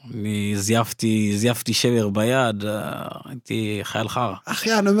 אני זייפתי שבר ביד, הייתי חייל חר.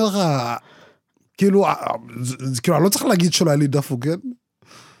 אחי, אני אומר לך, כאילו, אני לא צריך להגיד שלא היה לי דפוק, כן?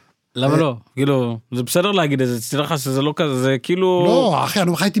 למה לא? כאילו, זה בסדר להגיד את זה, תצטרך לך שזה לא כזה, זה כאילו... לא, אחי,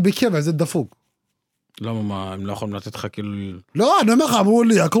 אני חייתי בקבע, איזה דפוק. למה, מה, הם לא יכולים לתת לך כאילו... לא, אני אומר לך,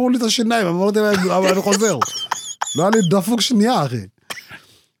 עקרו לי את השיניים, אמרתי להם, אבל אני חוזר. לא היה לי דפוק שנייה, אחי.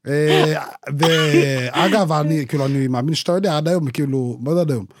 ואגב, אני מאמין שאתה יודע, עד היום, כאילו, מה זה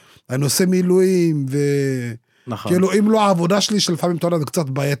עד היום? אני עושה מילואים, וכאילו, אם לא העבודה שלי, שלפעמים אתה יודע, זה קצת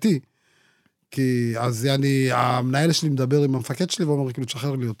בעייתי, כי אז המנהל שלי מדבר עם המפקד שלי, ואומר, כאילו,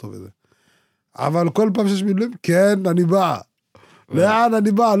 תשחרר לי אותו וזה. אבל כל פעם שיש מילואים, כן, אני בא. לאן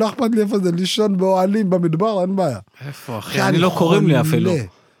אני בא? לא אכפת לי איפה זה, לישון באוהלים, במדבר, אין בעיה. איפה, אחי? אני לא קוראים לי אפילו.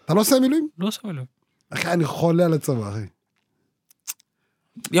 אתה לא עושה מילואים? לא עושה מילואים. אחי, אני חולה על הצבא, אחי.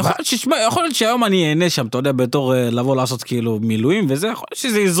 יכול להיות שהיום אני אהנה שם, אתה יודע, בתור לבוא לעשות כאילו מילואים, וזה יכול להיות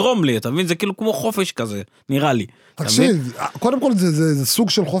שזה יזרום לי, אתה מבין? זה כאילו כמו חופש כזה, נראה לי. תקשיב, קודם כל זה סוג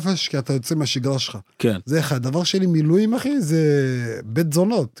של חופש, כי אתה יוצא מהשגרה שלך. כן. זה אחד, דבר שלי מילואים, אחי, זה בית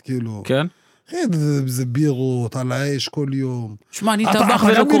זונות, כאילו. כן? אחי, זה בירות, על האש כל יום. שמע, אני טבח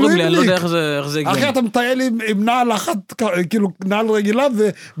ולא קוראים לי, אני לא יודע איך זה הגיע. אחי, אתה מטייל עם נעל אחת, כאילו, נעל רגילה,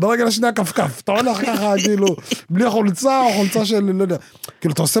 וברגל השנייה כפכף. אתה הולך ככה, כאילו, בלי חולצה, או חולצה של, לא יודע.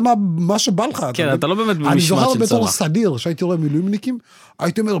 כאילו, אתה עושה מה שבא לך. כן, אתה לא באמת במשמעת של צבא. אני זוכר בתור סדיר, שהייתי רואה מילואימניקים,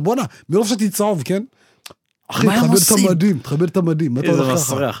 הייתי אומר, בונה, מרוב שאתי צהוב, כן? אחי, תכבד את המדים. איזה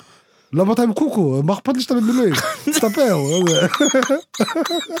מסריח. למה אתה עם קוקו? מה אכפת לי שאתה במילואים? תסתפר.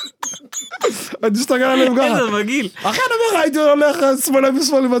 אני אסתגל עליהם ככה. איזה מגיל. אחי, אני אומר, הייתי הולך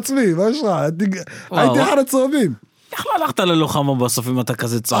שמאל עם עצמי, מה יש לך? הייתי אחד הצהובים. איך לא הלכת ללוחמה בסוף אם אתה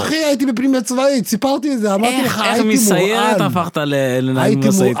כזה צהוב? אחי, הייתי בפנימיה צבאית, סיפרתי את זה, אמרתי לך, איך מסיירת הפכת לנהל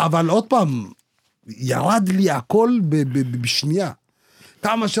מסעית? אבל עוד פעם, ירד לי הכל בשנייה.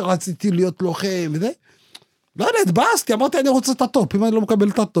 כמה שרציתי להיות לוחם, וזה. לא יודע, התבאסתי, אמרתי, אני רוצה את הטופ, אם אני לא מקבל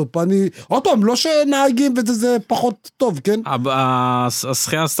את הטופ, עוד פעם, לא שנהגים וזה פחות טוב, כן?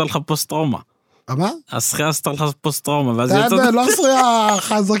 השחייה עשתה לך פוסט-טראומה. מה? השחייה עשתה לך פוסט-טראומה, ואז יצאת... לא השחייה,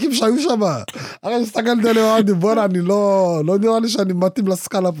 החזקים שהיו שם. הרי הסתכלתי עליהם, בוא'נה, אני לא נראה לי שאני מתאים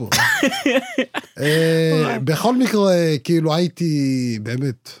לסקאלה פה. בכל מקרה, כאילו, הייתי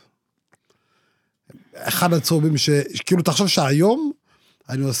באמת, אחד הצהובים כאילו, תחשוב שהיום,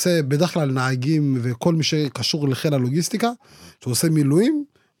 אני עושה בדרך כלל נהגים וכל מי שקשור לחיל הלוגיסטיקה, שעושה מילואים,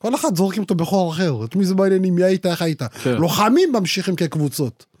 כל אחד זורקים אותו בחור אחר. את מי זה בעניינים, מי היית, איך היית. לוחמים ממשיכים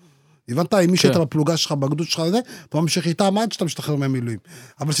כקבוצות. הבנת, אם מי שהיית בפלוגה שלך, בגדוד שלך, אתה ממשיך איתם עד שאתה משתחרר מהמילואים.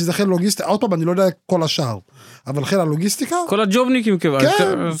 אבל שזה חיל לוגיסטיקה, עוד פעם, אני לא יודע כל השאר, אבל חיל הלוגיסטיקה... כל הג'ובניקים כיוון.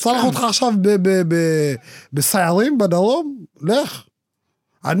 כן, צריך אותך עכשיו בסיירים בדרום, לך.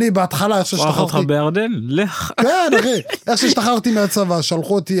 אני בהתחלה, איך ששתחררתי... אותך בירדן? לך. כן, אחי. איך ששתחררתי מהצבא,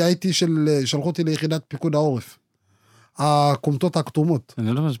 שלחו אותי ליחידת פיקוד העורף. הקומטות הכתומות.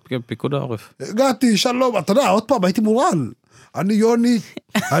 אני לא מספיק פיקוד העורף. הגעתי, שלום, אתה יודע, עוד פעם, הייתי מורל. אני יוני,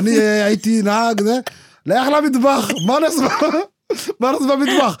 אני הייתי נהג, לך למטבח, מה נעשה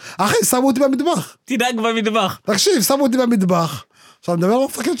במטבח? אחי, שמו אותי במטבח. תדאג במטבח. תקשיב, שמו אותי במטבח. עכשיו, נדבר על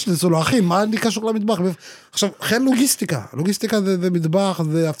המפקד שלי, לו, אחי, מה אני קשור למטבח? עכשיו, חיל לוגיסטיקה. לוגיסטיקה זה מטבח,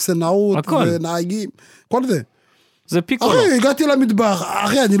 זה אפסנאות, זה נהגים, כל זה. זה פיקולו. אחי, הגעתי למטבח,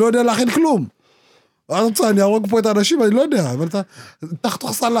 אחי, אני לא יודע להכין כלום. אני ארוג פה את האנשים, אני לא יודע, אבל אתה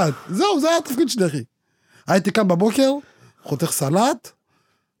תחתוך סלט. זהו, זה היה התפקיד שלי, אחי. הייתי קם בבוקר, חותך סלט,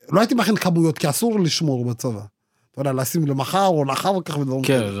 לא הייתי מכין כמויות, כי אסור לשמור בצבא. אתה יודע, לשים למחר או לאחר כך ודברים.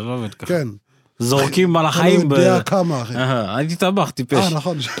 כן, זה לא עובד ככה. כן. זורקים על החיים. אני יודע כמה, אחי. הייתי טבח, טיפש.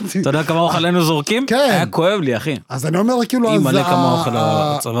 נכון. אתה יודע כמה אוכלנו זורקים? כן. היה כואב לי, אחי. אז אני אומר, כאילו, אם מלא כמה אוכל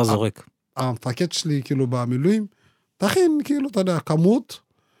הצבא זורק. המפקד שלי, כאילו, במילואים, תכין, כאילו, אתה יודע, כמות,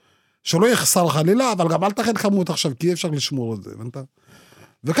 שלא יחסר חלילה, אבל גם אל תכין כמות עכשיו, כי אי אפשר לשמור את זה, הבנת?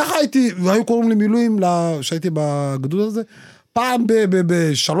 וככה הייתי, והיו קוראים לי מילואים, שהייתי בגדוד הזה, פעם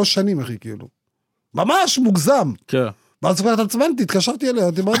ב3 שנים, אחי, כאילו. ממש מוגזם. כן. ואז כבר התעצמנתי, התקשרתי אליה,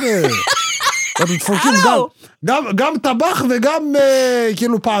 אותי מה זה... תדפוקים גם טבח וגם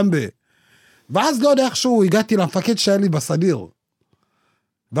כאילו פעם ואז לא יודע איכשהו, הגעתי למפקד שהיה לי בסדיר.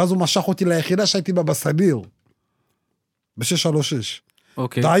 ואז הוא משך אותי ליחידה שהייתי בה בסדיר. ב-636.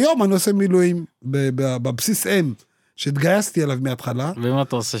 אוקיי. והיום אני עושה מילואים בבסיס M, שהתגייסתי אליו מההתחלה. ומה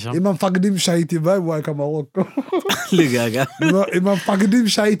אתה עושה שם? עם המפקדים שהייתי בהם, וואי כמה רוק. לגגה. עם המפקדים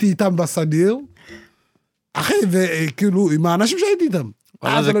שהייתי איתם בסדיר. אחי, וכאילו, עם האנשים שהייתי איתם.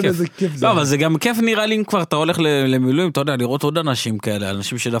 זה כיף. לא, אבל זה גם כיף נראה לי אם כבר אתה הולך למילואים, אתה יודע, לראות עוד אנשים כאלה,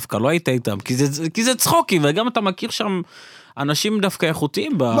 אנשים שדווקא לא היית איתם, כי זה צחוקים, וגם אתה מכיר שם אנשים דווקא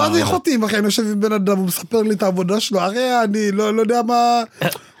איכותיים. מה זה איכותיים, אחי? אני יושב עם בן אדם, הוא מספר לי את העבודה שלו, הרי אני לא יודע מה... אתה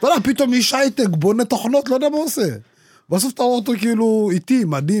יודע, פתאום איש הייטק, בונה תוכנות, לא יודע מה עושה. בסוף אתה רואה אותו כאילו איתי,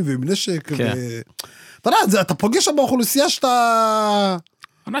 מדהים, ועם נשק. אתה יודע, אתה פוגש שם באוכלוסייה שאתה...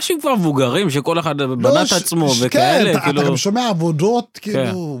 אנשים כבר מבוגרים, שכל אחד בנה את עצמו וכאלה. כן, אתה גם שומע עבודות,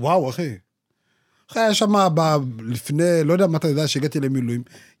 כאילו, וואו, אחי. אחי, היה שם לפני, לא יודע מה אתה יודע, שהגעתי למילואים,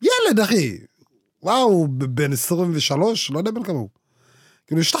 ילד, אחי. וואו, בן 23, לא יודע בין כמה הוא.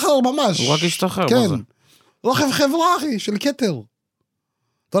 כאילו, השתחרר ממש. הוא רק השתחרר, כן. מה זה? רכב חברה, אחי, של כתר.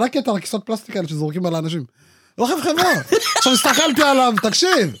 אתה יודע כתר, הכיסות פלסטיק האלה שזורקים על האנשים. רכב חברה. עכשיו הסתכלתי עליו,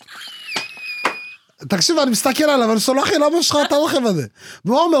 תקשיב. תקשיב, אני מסתכל עליו, אני סולח לי, למה שלך את הרכב הזה?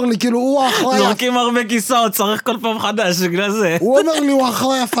 והוא אומר לי, כאילו, הוא אחראי... זורקים הרבה כיסאות, צריך כל פעם חדש, בגלל זה. הוא אומר לי, הוא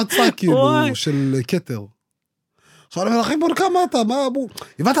אחראי הפצה, כאילו, של כתר. עכשיו, אני אומר, אחי, בוא כמה אתה, מה, בוא...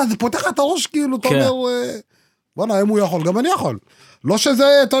 הבאת, זה פותח את הראש, כאילו, אתה אומר, בוא'נה, אם הוא יכול, גם אני יכול. לא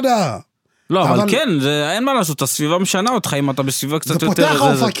שזה, אתה יודע... לא, אבל כן, אין מה לעשות, הסביבה משנה אותך, אם אתה בסביבה קצת יותר... זה פותח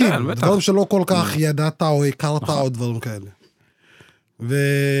האופקים, דברים שלא כל כך ידעת או הכרת או דברים כאלה.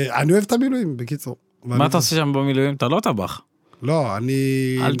 ואני אוהב את המילואים, בקיצור. מה אתה עושה שם במילואים? אתה לא טבח. לא,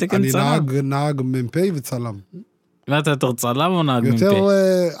 אני נהג מ"פ וצלם. מה אתה יותר צלם או נהג מ"פ? יותר,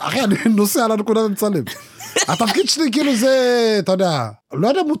 אחי, אני נוסע על הנקודה ומצלם. התפקיד שלי כאילו זה, אתה יודע, לא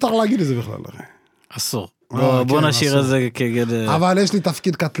יודע מותר להגיד את זה בכלל. אסור. בוא נשאיר את זה כגד... אבל יש לי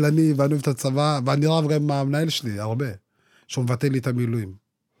תפקיד קטלני, ואני אוהב את הצבא, ואני רב גם עם המנהל שלי, הרבה, שהוא מבטא לי את המילואים.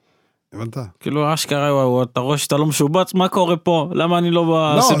 הבנת? כאילו, אשכרה, אתה רואה שאתה לא משובץ, מה קורה פה? למה אני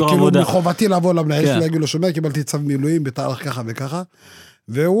לא בסידור עבודה? לא, כאילו, מחובתי לבוא למנהל שלי, להגיד לו, שומע, קיבלתי צו מילואים, בתאריך ככה וככה,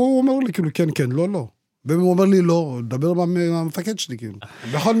 והוא אומר לי, כאילו, כן, כן, לא, לא. והוא אומר לי, לא, דבר עם המפקד שלי, כאילו.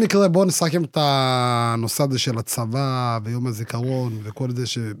 בכל מקרה, בואו נסכם את הנושא הזה של הצבא, ויום הזיכרון, וכל זה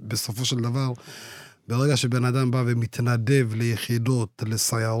שבסופו של דבר, ברגע שבן אדם בא ומתנדב ליחידות,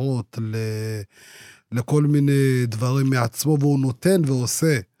 לסיירות, לכל מיני דברים מעצמו, והוא נותן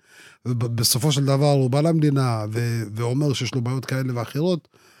ועושה, ובסופו של דבר הוא בא למדינה, ואומר שיש לו בעיות כאלה ואחרות,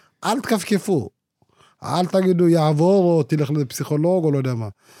 אל תכפכפו, אל תגידו יעבור, או תלך לפסיכולוג, או לא יודע מה.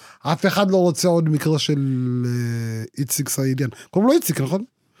 אף אחד לא רוצה עוד מקרה של איציק סעידיאן. קוראים לו איציק, נכון?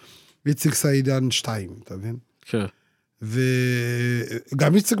 איציק סעידיאן 2, אתה מבין? כן.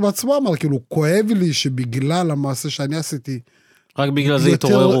 וגם איציק בעצמו אמר, כאילו, כואב לי שבגלל המעשה שאני עשיתי, רק בגלל זה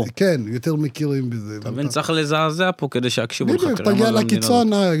התעוררו. כן, יותר מכירים בזה. אתה מבין, צריך לזעזע פה כדי שיקשיבו לך. בדיוק, תגיע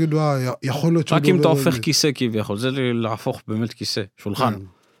לקיצון, יגידו, יכול להיות... רק אם אתה הופך כיסא כביכול, זה להפוך באמת כיסא, שולחן.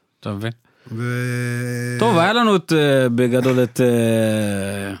 אתה מבין? טוב, היה לנו בגדול את,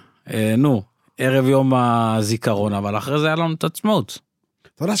 ערב יום הזיכרון, אבל אחרי זה היה לנו את עצמאות.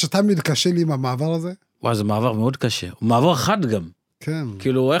 אתה יודע שתמיד קשה לי עם המעבר הזה? וואי, זה מעבר מאוד קשה. הוא מעבר חד גם. כן.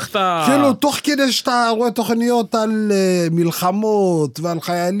 כאילו, איך אתה... כאילו, תוך כדי שאתה רואה תוכניות על מלחמות, ועל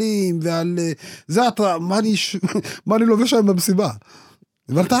חיילים, ועל... זה אתה, מה אני לובש היום במסיבה?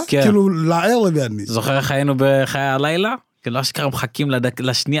 הבנת? כן. כאילו, לערב אני. זוכר איך היינו בחיי הלילה? כאילו, אשכרה מחכים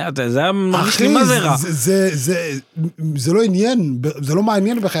לשנייה, זה היה מרגיש לי מה זה רע. זה לא עניין, זה לא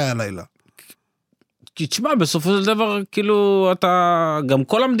מעניין בחיי הלילה. כי תשמע, בסופו של דבר, כאילו, אתה, גם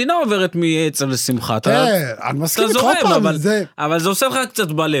כל המדינה עוברת מעצב לשמחה. אני מסכים איתך עוד פעם. אבל זה עושה לך קצת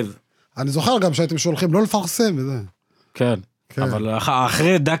בלב. אני זוכר גם שהייתם שולחים לא לפרסם וזה. כן. אבל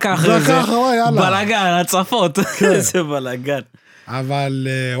אחרי, דקה אחרי זה, בלגן, הצפות. זה בלגן. אבל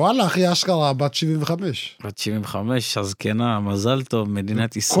וואלה, אחי אשכרה, בת 75. בת 75, הזקנה, מזל טוב,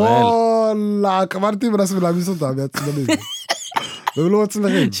 מדינת ישראל. כל הקמרתי מנסים להמיס אותה מהצדדים. והם לא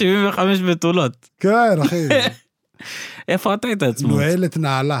מצליחים. 75 בתולות. כן, אחי. איפה אתה היית עצמאות? נועלת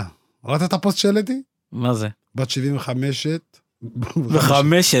נעלה. ראית את הפוסט שאלתי? מה זה? בת 75.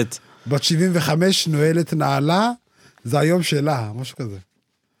 בחמשת. בת 75 נועלת נעלה, זה היום שלה, משהו כזה.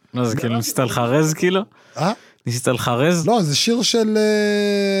 מה זה, כאילו ניסית לחרז כאילו? ניסית לחרז? לא, זה שיר של...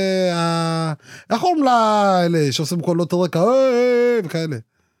 איך אומרים לאלה שעושים קולות רקע, וכאלה.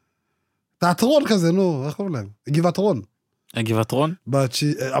 תיאטרון כזה, נו, איך אומרים להם? גבעת רון. גבעת רון?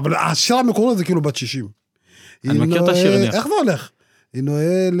 אבל השיר המקורי זה כאילו בת 60. אני מכיר את השיר. איך זה הולך? היא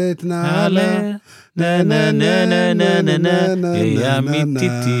נועלת נעלה, נה נה נה נה נה נה נה נה, היא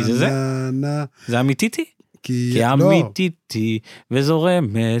אמיתיתי, זה זה? זה אמיתיתי? כי אמיתיתי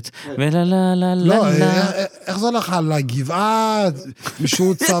וזורמת ולה לה לה לה. לא, איך זה הולך על הגבעה,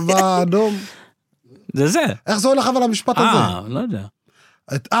 מישהו צבא אדום? זה זה. איך זה הולך אבל המשפט הזה? לא יודע.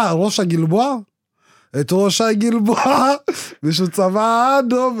 ראש הגלבוע? את ראש הגלבוע, מישהו צבא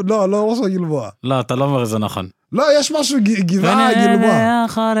אדום, לא ראש הגלבוע. לא, אתה לא אומר זה נכון. לא, יש משהו גבעה גלבוע.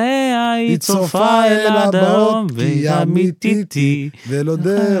 ואחריה היא צופה אל הדרום, והיא אמיתיתי. ולא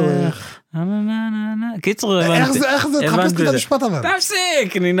דרך. קיצור, איך זה? תחפש לי את המשפט אבל.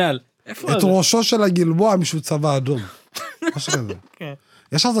 תפסיק, נינל. את ראשו של הגלבוע, מישהו צבא אדום. משהו כזה.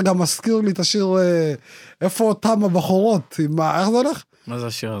 יש אז גם מזכיר לי את השיר, איפה אותם הבחורות, איך זה הולך? מה זה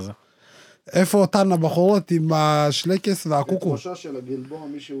השיר הזה? איפה אותן הבחורות עם השלקס והקוקו? את ראשו של הגלבוע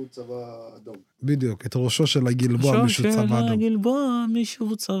מישהו צבא אדום. בדיוק, את ראשו של הגלבוע מישהו צבא אדום. ראשו של הגלבוע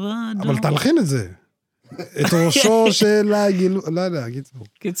מישהו צבא אדום. אבל תלחין את זה. את ראשו של הגלבוע, לא יודע, קיצור.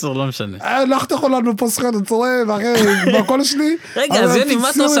 קיצור, לא משנה. לך תכול לנו פה שכן, אתה רואה, ואחרי, בקול שלי. רגע, אז יוני, מה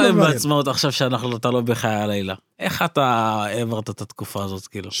אתה עושה בעצמאות עכשיו שאתה לא בחיי הלילה? איך אתה העברת את התקופה הזאת,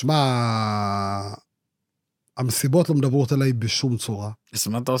 כאילו? שמע, המסיבות לא מדברות עליי בשום צורה. אז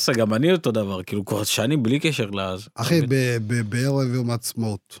מה אתה עושה? גם אני אותו דבר, כאילו כבר שנים בלי קשר לאז. אחי, בערב יום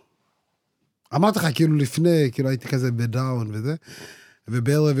העצמאות. אמרתי לך, כאילו לפני, כאילו הייתי כזה בדאון וזה,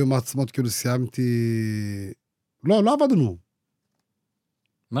 ובערב יום העצמאות כאילו סיימתי... לא עבדנו.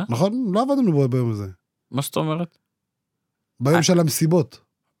 מה? נכון? לא עבדנו ביום הזה. מה זאת אומרת? ביום של המסיבות.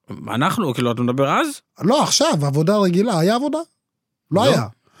 אנחנו, כאילו, אתה מדבר אז? לא, עכשיו, עבודה רגילה. היה עבודה? לא היה.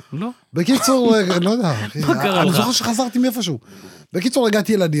 לא. בקיצור, לא יודע, אחי. מה קרה אני לך? זוכר שחזרתי מאיפשהו. בקיצור,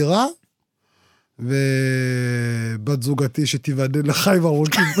 הגעתי לדירה, ובת זוגתי שתיבדל לחיים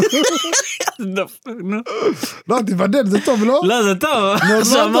ארוכים. לא, תיבדל, זה טוב, לא? לא, זה טוב,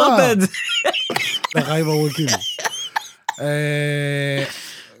 שאמרת את זה. לחיים ארוכים.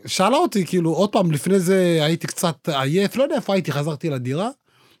 שאלה אותי, כאילו, עוד פעם, לפני זה הייתי קצת עייף, לא יודע איפה הייתי, חזרתי לדירה,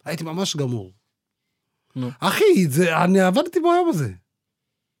 הייתי ממש גמור. אחי, אני עבדתי ביום הזה.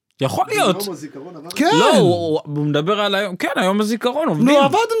 יכול להיות. יום הזיכרון עבר? כן. לא, הוא מדבר על היום, כן, היום הזיכרון, עובדים. נו,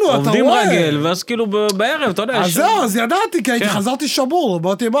 עבדנו, אתה רואה. עובדים רגל, ואז כאילו בערב, אתה יודע. אז זהו, אז ידעתי, כי הייתי חזרתי שבור,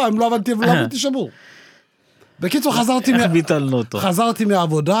 אמרתי, מה, אם לא עבדתי, לא עבדתי שבור. בקיצור, איך ביטלנו אותו? חזרתי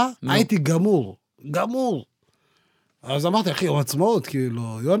מהעבודה, הייתי גמור. אז אמרתי, אחי, יום עצמאות,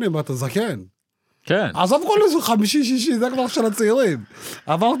 כאילו, יוני, מה אתה זקן? כן. עזוב כל איזה 5-6, זה כבר של הצעירים.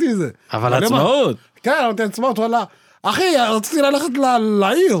 עברתי את זה. אבל עצמאות. כן, אמרתי עצמאות, וואלה. אחי, רציתי ללכת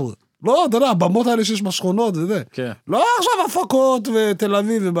לעיר. לא, אתה יודע, הבמות האלה שיש בשכונות, וזה. כן. לא עכשיו הפקות ותל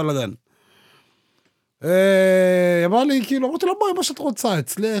אביב ובלגן. אמרה לי, כאילו, אמרתי לה, בואי, מה שאת רוצה,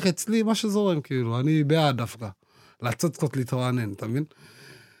 אצלי, מה שזורם, כאילו, אני בעד דווקא. לצאת קצת להתרענן, אתה מבין?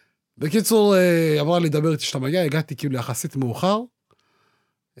 בקיצור, אמרה לי, דבר איתי שאתה מגיע, הגעתי כאילו יחסית מאוחר,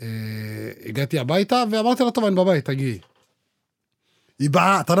 הגעתי הביתה, ואמרתי לה, טוב, אני בבית, תגיעי. היא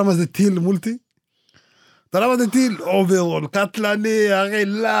באה, אתה יודע מה זה טיל מולטי? אתה יודע מה זה טיל? אוברול, קטלני, הרי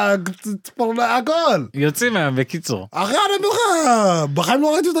לג, צפורנה, הכל. יוצאים מהם, בקיצור. אחי, אני אומר לך, בחיים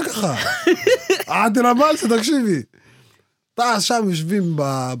לא ראיתי אותה ככה. עד למעל שתקשיבי. אתה שם יושבים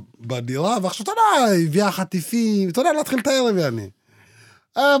בדירה, ועכשיו אתה יודע, הביאה חטיפים, אתה יודע, להתחיל את הערב, יעני.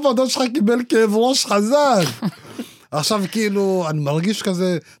 דוד שלך קיבל כאב ראש חזק. עכשיו כאילו, אני מרגיש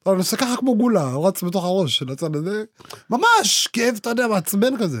כזה, אני עושה ככה כמו גולה, רץ בתוך הראש של הצד הזה, ממש, כאב, אתה יודע,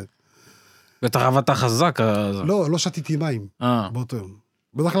 מעצבן כזה. בטח עבדת חזק. לא שתיתי מים באותו יום.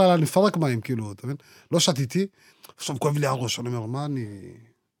 בדרך כלל אני מפרק מים, כאילו, אתה מבין? לא שתיתי, עכשיו כואב לי הראש, אני אומר, מה אני...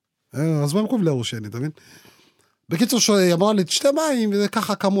 אז מה כואב לי הראש, אתה מבין? בקיצור, היא אמרה לי, תשתה מים, וזה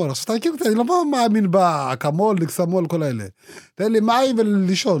ככה אקמול. עכשיו, אתה מכיר אותי, אני לא מאמין באקמול, לקסמול, כל האלה. תן לי מים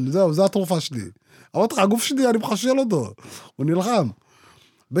ולישון, זהו, זה התרופה שלי. אמרתי לך, הגוף שלי, אני מחשל אותו. הוא נלחם.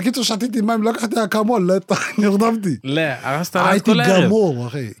 בקיצור, שתיתי מים, לא לקחתי אקמול, נרדמתי. לא, הרסת לה את כל הערב. הייתי גמור,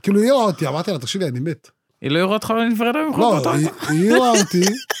 אחי. כאילו, היא הראה אותי, אמרתי לה, תקשיבי, אני מת. היא לא יראה אותך ונפרדה ממך. לא, היא הראה אותי,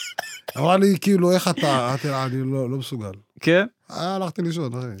 אמרה לי, כאילו, איך אתה, אני לא מסוגל. כן? הלכתי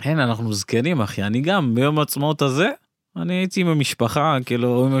לישון, אחי. אין, אנחנו זקנים, אחי. אני גם, ביום העצמאות הזה, אני הייתי עם המשפחה,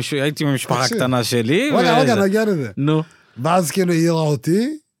 כאילו, הייתי עם המשפחה הקטנה שלי. רגע, נגיע לזה. נו. ואז כאילו היא הראה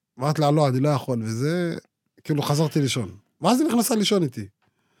אותי, אמרתי לה, לא, אני לא יכול, וזה, כאילו חזרתי לישון. ואז היא נכנסה לישון איתי.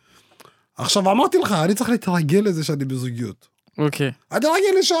 עכשיו, אמרתי לך, אני צריך להתרגל לזה שאני בזוגיות. אוקיי. אני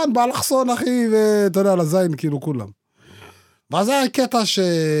רגיל לישון, באלכסון, אחי, ואתה יודע, לזין, כאילו, כולם. ואז היה קטע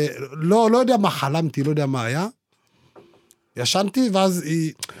שלא יודע מה חלמתי, לא יודע מה היה. ישנתי, ואז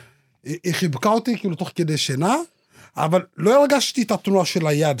היא חיבקה אותי, כאילו, תוך כדי שינה, אבל לא הרגשתי את התנועה של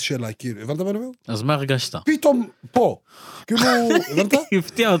היד שלה, כאילו, הבנת מה אני אומר? אז מה הרגשת? פתאום פה, כאילו, הבנת?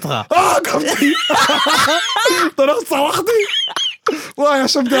 הפתיע אותך. קמתי. אתה הולך, צרחתי? וואי,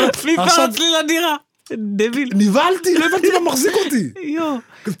 ישבתי על... פרץ לי לדירה. דביל. נבלתי, לא הבנתי מה מחזיק אותי. יו.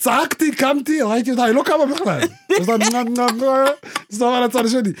 צעקתי, קמתי, ראיתי אותה, היא לא קמה בכלל. סתום על הצד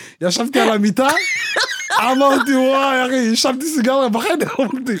השני. ישבתי על המיטה, אמרתי, וואי, אחי, ישבתי סיגריה בחדר,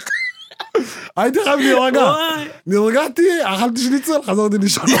 אמרתי. הייתי חייב להירגע. נרגעתי, אכלתי שניצל, חזרתי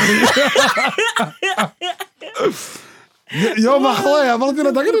לישון. יום אחרי, אמרתי לה,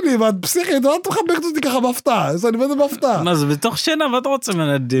 תגידו לי, ואת פסיכית, לא תחבקת אותי ככה בהפתעה, אז אני בזה בהפתעה. מה, זה בתוך שינה, מה אתה רוצה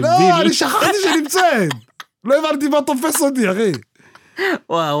ממנה, דביל? לא, אני שכחתי שנמצאת. לא הבנתי מה תופס אותי, אחי.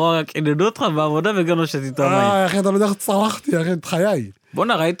 וואו, רק עיננו אותך בעבודה וגם לא שתית מים. אחי, אתה לא יודע איך צרחתי, אחי, את חיי.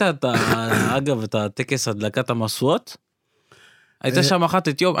 בוא'נה, ראית אגב, את הטקס הדלקת המשואות? היית שם אחת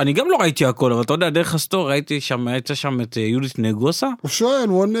את יום, אני גם לא ראיתי הכל, אבל אתה יודע, דרך הסטור, ראיתי שם, היית שם את יהודית נגוסה? הוא שואל,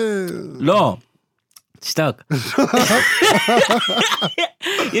 הוא עונה... לא. תשתק.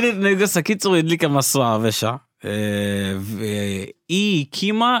 יהודית נגוסה, קיצור, הדליקה משואה ושע, והיא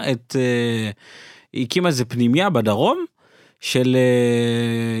הקימה איזה פנימיה בדרום, של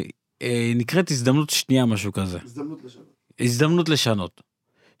נקראת הזדמנות שנייה, משהו כזה. הזדמנות לשנות. הזדמנות לשנות.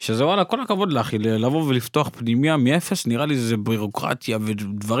 שזה וואלה, כל הכבוד לאחי, לבוא ולפתוח פנימיה מאפס, נראה לי זה בירוקרטיה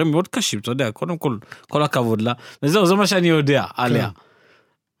ודברים מאוד קשים, אתה יודע, קודם כל הכבוד לה, וזהו, זה מה שאני יודע עליה.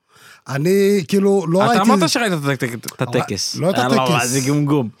 אני כאילו לא ראיתי... אתה אמרת שראית את הטקס. לא את הטקס. זה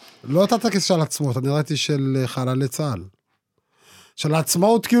גמגום. לא את הטקס של עצמאות, אני ראיתי של חללי צה"ל. של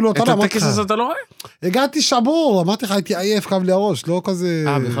העצמאות, כאילו, אתה את הטקס הזה אתה לא רואה? הגעתי שבור, אמרתי לך, הייתי עייף, כאב לי הראש, לא כזה...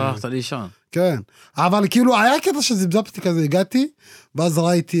 בכלל הלכת לישון. כן, אבל כאילו, היה קטע שזיבזבתי כזה, הגעתי, ואז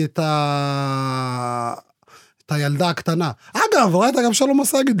ראיתי את הילדה הקטנה. אגב, ראית גם שלום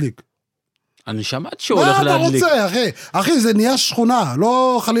עשה גדליק. אני שמעת שהוא הולך להדליק. מה אתה רוצה, אחי? אחי, זה נהיה שכונה,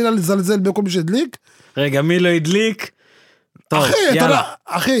 לא חלילה לזלזל בכל מי שהדליק. רגע, מי לא הדליק? טוב, אחי, אתה יאללה. יודע,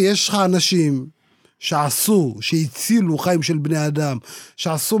 אחי, יש לך אנשים שעשו, שהצילו חיים של בני אדם,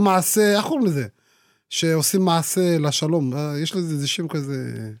 שעשו מעשה, איך קוראים לזה? שעושים מעשה לשלום. יש לזה איזה שם כזה...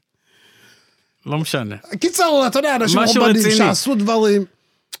 לא משנה. קיצר, אתה יודע, אנשים עובדים שעשו דברים,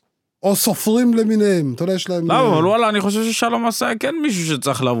 או סופרים למיניהם, אתה יודע, יש להם... לא, אבל וואלה, אני חושב ששלום עשה כן מישהו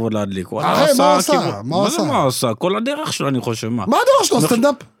שצריך לעבוד להדליק. אחי, מה עשה? מה זה מה עשה? כל הדרך שלו, אני חושב, מה? מה הדרך שלו?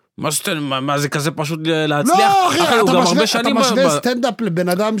 סטנדאפ? מה זה כזה פשוט להצליח? לא, אחי, אתה משווה משווה סטנדאפ לבן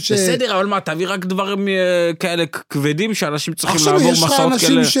אדם ש... בסדר, אבל מה, תביא רק דברים כאלה כבדים שאנשים צריכים לעבור מסעות כאלה.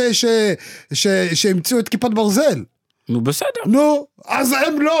 עכשיו יש לך אנשים שהמציאו את כיפת ברזל. נו, בסדר. נו, אז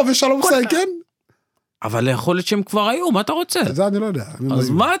הם לא, ושלום עשה כן? אבל יכול להיות שהם כבר היו, מה אתה רוצה? זה אני לא יודע. אז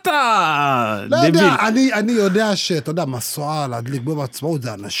מה אתה... לא יודע, אני יודע שאתה יודע, מסועה להדליק בו בעצמאות,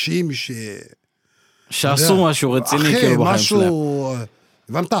 זה אנשים שעשו משהו רציני כאילו בחיים שלהם. משהו...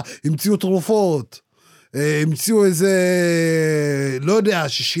 הבנת? המציאו תרופות, המציאו איזה... לא יודע,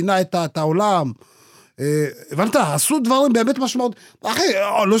 ששינה את העולם. הבנת? עשו דברים באמת משמעות. אחי,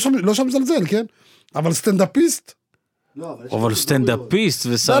 לא שם זלזל, כן? אבל סטנדאפיסט... לא, אבל סטנדאפיסט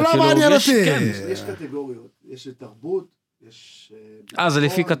ושר, לא מעניין אותי. יש קטגוריות, יש תרבות, יש... זה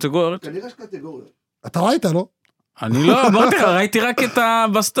לפי קטגוריות? כנראה יש קטגוריות. אתה ראית, לא? אני לא, אמרתי לך, ראיתי רק את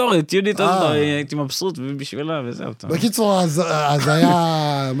בסטורית, יהודית, הייתי מבסוט בשבילה וזהו. בקיצור, אז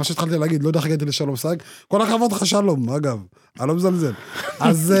היה, מה שהתחלתי להגיד, לא יודע איך הגעתי לשלום סייג, כל הכבוד לך שלום, אגב, אני לא מזלזל.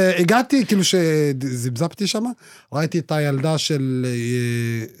 אז הגעתי, כאילו שזיבזבתי שם, ראיתי את הילדה של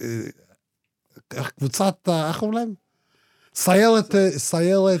קבוצת, איך קוראים להם? סיירת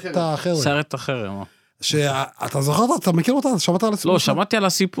אחרת. סיירת אחרת, מה? שאתה זוכר אותה, אתה מכיר אותה? שמעת על הסיפור? לא, שמעתי על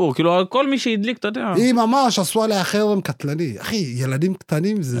הסיפור, כאילו כל מי שהדליק, אתה יודע. היא ממש עשו עליה חרם קטלני. אחי, ילדים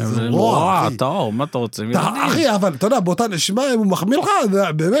קטנים זה רוע, אחי. טהור, מה אתה רוצה? אחי, אבל אתה יודע, באותה נשימה, אם הוא מחמיא לך,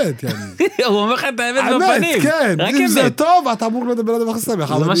 באמת, הוא אומר לך את האמת בפנים. כן, אם זה טוב, אתה אמור להיות בן אדם הכי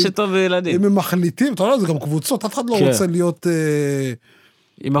שמח. זה מה שטוב בילדים. אם הם מחליטים, אתה יודע, זה גם קבוצות, אף אחד לא רוצה להיות...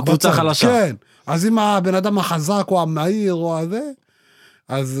 עם הקבוצה חלשה. כן, אז אם הבן אדם החזק, או המהיר, או הזה...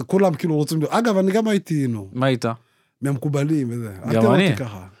 אז כולם כאילו רוצים... אגב, אני גם הייתי, מה היית? מהמקובלים וזה. גם אני.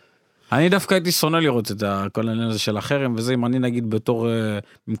 אני דווקא הייתי שונא לראות את כל העניין הזה של החרם, וזה אם אני נגיד בתור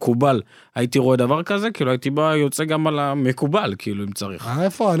מקובל, הייתי רואה דבר כזה, כאילו הייתי בא יוצא גם על המקובל, כאילו אם צריך.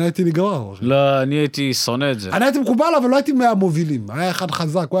 איפה? אני הייתי נגרר. לא, אני הייתי שונא את זה. אני הייתי מקובל, אבל לא הייתי מהמובילים. היה אחד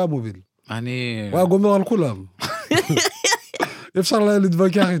חזק, הוא היה מוביל. הוא היה גומר על כולם. אי אפשר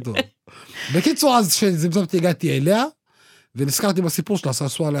להתווכח איתו. בקיצור, אז שזמזמתי הגעתי אליה, ונזכרתי בסיפור שלה,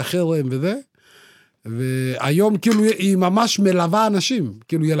 עשו עליה חרם וזה, והיום כאילו היא ממש מלווה אנשים,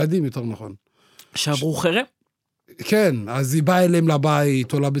 כאילו ילדים יותר נכון. שעברו חרם? כן, אז היא באה אליהם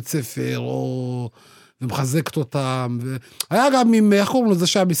לבית, או לבית ספר, או... ומחזקת אותם, היה גם עם, איך קוראים לו, זה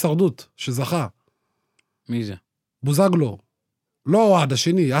שהיה בהישרדות, שזכה. מי זה? בוזגלו. לא אוהד,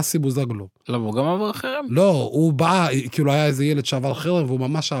 השני, אסי בוזגלו. לא, הוא גם עבר חרם? לא, הוא בא, כאילו היה איזה ילד שעבר חרם, והוא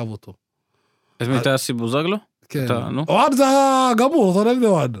ממש אהב אותו. אז מי הייתה אסי בוזגלו? כן. אוהד זה הגמור, אתה יודע מי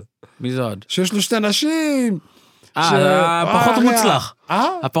אוהד. מי זה אוהד? שיש לו 2 נשים. הפחות מוצלח.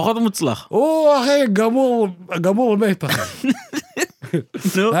 הפחות מוצלח. הוא אחי גמור מת אחי.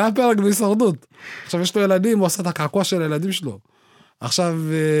 היה פרק בהישרדות. עכשיו יש לו ילדים, הוא עשה את הקעקוע של הילדים שלו. עכשיו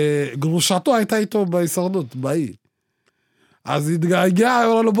גרושתו הייתה איתו בהישרדות, באי. אז התגעגע,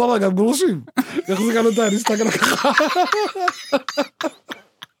 אמר לו בוא רגע, הם גרושים. יחזיק על אותה, נסתכל ככה.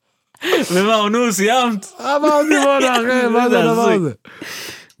 ומה, נו, סיימת? אמרתי בוא אחי, מה זה הדבר הזה?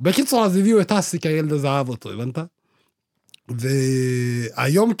 בקיצור, אז הביאו את אסי, כי הילד הזה אהב אותו, הבנת?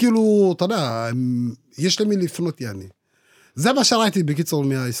 והיום כאילו, אתה יודע, יש למי לפנות יעני. זה מה שראיתי בקיצור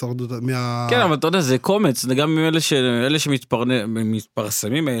מההישרדות, כן, אבל אתה יודע, זה קומץ, זה גם אלה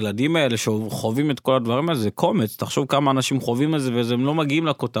שמתפרסמים, הילדים האלה שחווים את כל הדברים האלה, זה קומץ, תחשוב כמה אנשים חווים את זה, והם לא מגיעים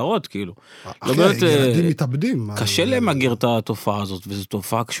לכותרות, כאילו. אחי, ילדים מתאבדים. קשה למגר את התופעה הזאת, וזו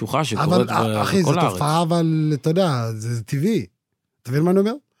תופעה קשוחה שקורית בכל הארץ. אחי, זו תופעה, אבל אתה יודע, זה טבעי. אתה מבין מה אני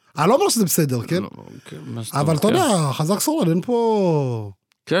אומר? אני לא אומר שזה בסדר, כן? אבל אתה יודע, חזק שורד, אין פה...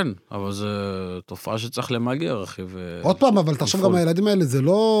 כן, אבל זו תופעה שצריך למגר, אחי. עוד פעם, אבל תחשוב גם הילדים האלה, זה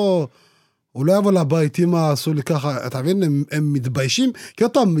לא... הוא לא יבוא לבית, אמא עשו לי ככה, אתה מבין, הם מתביישים, כי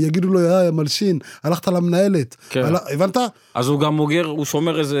אותם יגידו לו, מלשין, הלכת למנהלת, הבנת? אז הוא גם מוגר, הוא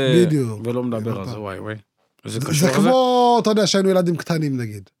שומר איזה... בדיוק. ולא מדבר על זה, וואי. זה כמו, אתה יודע, שהיינו ילדים קטנים,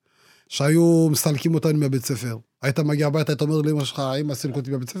 נגיד, שהיו מסלקים אותנו מהבית ספר. היית מגיע הביתה, היית אומר לאמא שלך, אמא סילק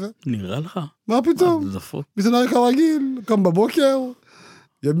אותי מהבית ספר? נראה לך? מה פתאום? מתנהג כרגיל, קם בבוקר,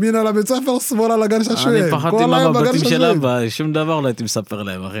 ימין על הבית ספר, שמאל על הגן שעשועים. אני פחדתי מהבתים של אבא, שום דבר לא הייתי מספר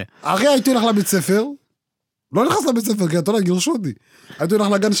להם, אחי. אחי, הייתי הולך לבית ספר, לא נכנס לבית ספר, כי אתה יודע, גירשו אותי. הייתי הולך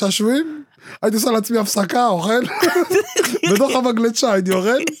לגן שעשועים, הייתי עושה לעצמי הפסקה, אוכל, בתוך המגלצ'ה הייתי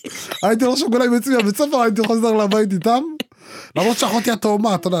אוכל, הייתי הולך שוקולה עם עצמי הבית ספר, הייתי חוזר לבית איתם, למרות שאחותי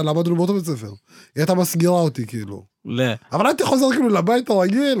התאומה, אתה יודע, למדנו באותו בית ספר. היא הייתה מסגירה אותי, כאילו. לא. אבל הייתי חוזר כאילו לבית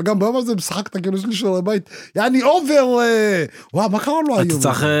הרגיל, גם ביום הזה משחקת כאילו יש לי שיעור לבית, יעני אובר, וואו, מה קרה לו היום? אתה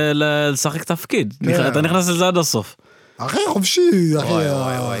צריך לשחק תפקיד, אתה נכנס לזה עד הסוף. אחי, חופשי, אחי,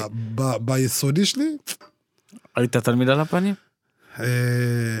 ביסודי שלי. היית תלמיד על הפנים?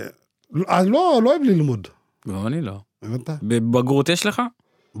 לא אוהב ללמוד. גם אני לא. הבנת? בבגרות יש לך?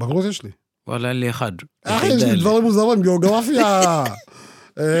 בגרות יש לי. וואלה, אין לי אחד. אחי, יש לי דברים מוזרים, גיאוגרפיה,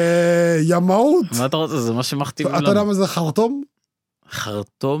 ימאות. מה אתה רוצה? זה מה שמכתיב לנו. אתה יודע מה זה חרטום?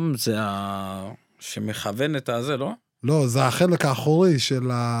 חרטום זה שמכוון את הזה, לא? לא, זה החלק האחורי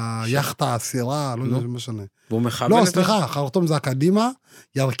של היחטה, הסירה, לא יודע מה שונה. והוא מכוון לא, סליחה, חרטום זה הקדימה,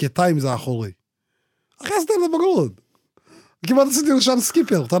 ירכתיים זה האחורי. אחי, עשיתי לזה בגרות. כמעט עשיתי לשון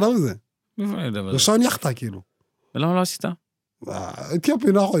סקיפר, אתה יודע מה זה? לשון יחטה, כאילו. ולמה לא עשית? אתיופי,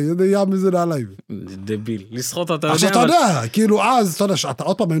 נכון, ים מזה נעליים. דביל. לשחות אתה יודע. עכשיו אתה יודע, כאילו אז, אתה יודע,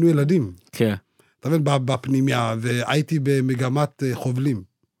 עוד פעם היינו ילדים. כן. אתה מבין, בפנימיה, והייתי במגמת חובלים.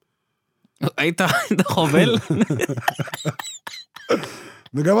 היית חובל?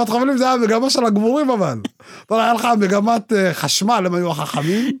 מגמת חובלים זה היה מגמה של הגבורים, אבל. אתה יודע, היה לך מגמת חשמל, הם היו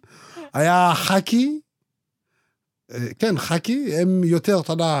החכמים. היה חכי, כן, חכי, הם יותר,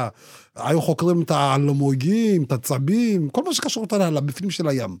 אתה יודע, היו חוקרים את הלמוגים, את הצבים, כל מה שקשור, אתה יודע, לבפנים של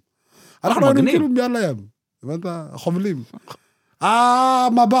הים. אנחנו היינו כאילו מעל לים. הבנת? חובלים.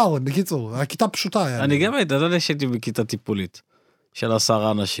 המעבר, בקיצור, הכיתה פשוטה. אני גם הייתי, אתה יודע שהייתי בכיתה טיפולית של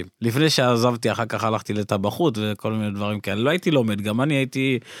 10 אנשים. לפני שעזבתי, אחר כך הלכתי לטבחות וכל מיני דברים כאלה. לא הייתי לומד, גם אני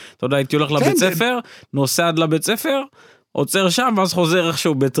הייתי, אתה יודע, הייתי הולך לבית ספר, נוסע עד לבית ספר, עוצר שם, ואז חוזר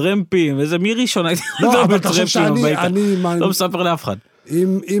איכשהו בטרמפים, איזה מראשון הייתי לא, אבל תחשוב שאני לא מספר לאף אחד.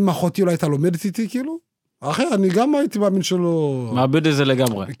 אם אחותי לא הייתה לומדת איתי, כאילו, אחי, אני גם הייתי מאמין שלא... מאבד את זה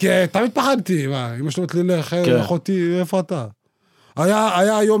לגמרי. כי תמיד פחדתי, מה, אמא שלו תלך, אחותי, איפה אתה?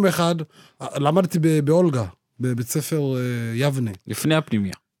 היה יום אחד, למדתי באולגה, בבית ספר יבנה. לפני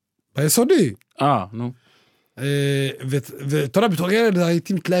הפנימיה. ביסודי. נו. ואתה יודע, בתור ילד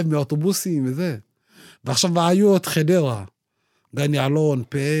הייתי מתלהב מאוטובוסים וזה. ועכשיו היו את חדרה, גני אלון,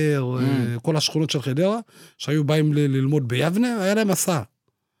 פאר, כל השכונות של חדרה, שהיו באים ללמוד ביבנה, היה להם מסע.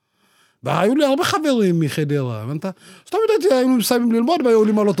 והיו לי הרבה חברים מחדרה, הבנת? אז תמיד הייתי, היינו מסיימים ללמוד, והיו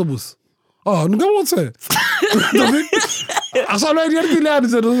עולים על אוטובוס. אני גם רוצה. עכשיו לא עניין אותי לאן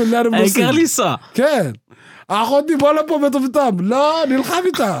זה, לאן הם נוסעים. העיקר ליסה. כן. האחותי בוא לפה בטובתם. לא, נלחם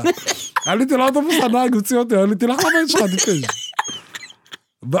איתה. עליתי לאוטובוס הנהג, הוציא אותי, עליתי לך לבית שלך, תפש.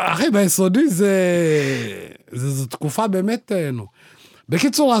 אחי, ביסודי זו תקופה באמת, נו.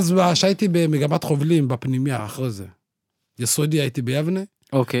 בקיצור, אז שהייתי במגמת חובלים, בפנימיה, אחרי זה. יסודי הייתי ביבנה.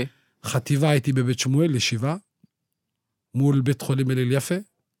 אוקיי. חטיבה הייתי בבית שמואל, ישיבה. מול בית חולים אליל יפה.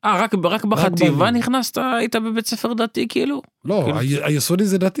 רק בחטיבה נכנסת, היית בבית ספר דתי, כאילו? לא, היסודי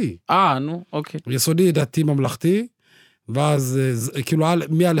זה דתי. נו, אוקיי. יסודי דתי ממלכתי, ואז, כאילו,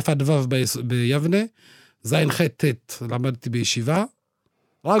 מאלף עד ו' ביבנה, זין ח' ט' למדתי בישיבה,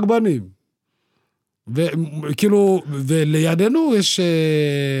 רק בנים. וכאילו, ולידינו יש,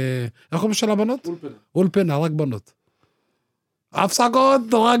 איך קוראים של הבנות? אולפנה, רק בנות. הפסקות,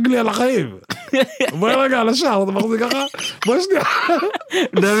 תורג לי על החיים. בואי רגע, על השאר, אתה מחזיק ככה? בואי שנייה.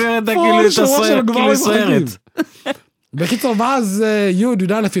 דבר את כאילו סיירת. בקיצור, ואז י'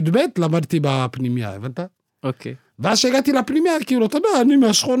 א' י' ב' למדתי בפנימיה, הבנת? אוקיי. ואז שהגעתי לפנימיה, כאילו, אתה יודע, אני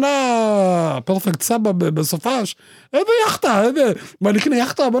מהשכונה פרפקט סבא בסופש, איזה יחטה, מה נקנה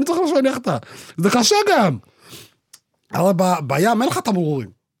יחטה? בוא נצטרך לשון יחטה. זה קשה גם. אבל בים אין לך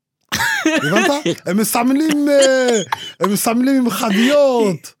תמרורים. הבנת? הם מסמלים עם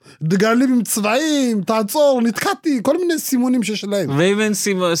חביות, דגלים עם צבעים, תעצור, נתקעתי, כל מיני סימונים שיש להם. ואם אין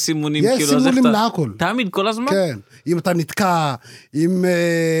סימונים, יש סימונים להכל. תמיד כל הזמן? כן, אם אתה נתקע, אם,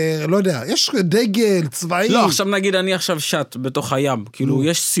 לא יודע, יש דגל, צבעים. לא, עכשיו נגיד אני עכשיו שט בתוך הים, כאילו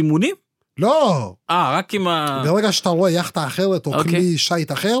יש סימונים? לא. רק עם ברגע שאתה רואה יחטה אחרת, או כלי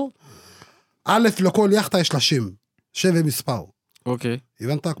שייט אחר, א', לכל יחטה יש לה שם ומספר. אוקיי.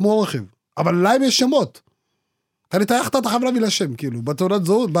 הבנת? כמו רכיב. אבל להם יש שמות. קנית יחטה, אתה חייב להביא לשם, כאילו. בתעודת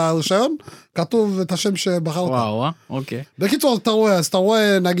זהות, ברישיון, כתוב את השם שבחרת. וואו, אוקיי. בקיצור, אתה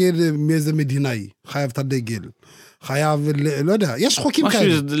רואה, נגיד, מאיזה מדינאי, חייב את הדגל. חייב, לא יודע, יש חוקים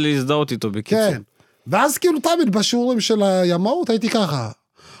כאלה. משהו להזדהות איתו בקיצור. כן. ואז כאילו תמיד בשיעורים של הימאות הייתי ככה.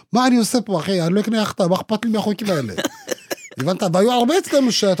 מה אני עושה פה, אחי? אני לא אקנה יחטה, מה אכפת לי מהחוקים האלה? הבנת? והיו הרבה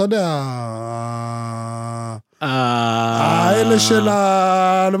אצלנו שאתה יודע, האלה של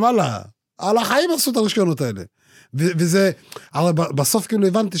למעלה, על החיים עשו את הרשיונות האלה. וזה, הרי בסוף כאילו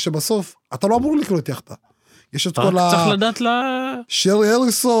הבנתי שבסוף, אתה לא אמור לקנות יחטה. יש את כל צריך לדעת שרי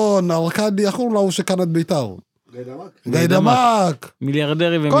אריסון, ארקדי, איך קוראים לו שקנה את בית"ר? גיא דמק.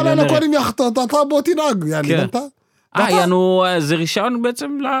 מיליארדרי כל אלה קונים יחטות, אתה בוא תנהג, יעני, הבנת? יענו, זה רישיון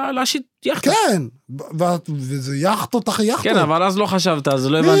בעצם להשיט יחטה. כן, וזה יחטות אחי יחטות. כן, אבל אז לא חשבת, אז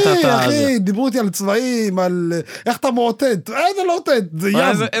לא הבנת את זה. אחי, דיברו אותי על צבעים, על איך אתה מאותת, איזה לא אותת, זה ים.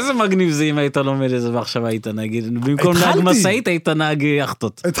 איזה מגניב זה אם היית לומד את זה, ועכשיו היית נגיד, במקום נהג מסעית היית נהג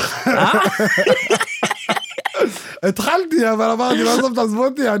יחטות. התחלתי, אבל אמרתי, לא עזוב, תעזבו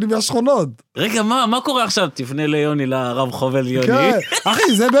אותי, אני מהשכונות. רגע, מה קורה עכשיו? תפנה ליוני, לרב חובל יוני. כן,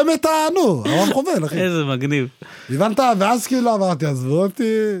 אחי, זה באמת הרב חובל, אחי. איזה מגניב. הבנת? ואז כאילו אמרתי, עזבו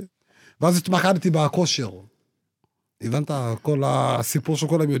אותי, ואז התמקדתי בכושר. הבנת? כל הסיפור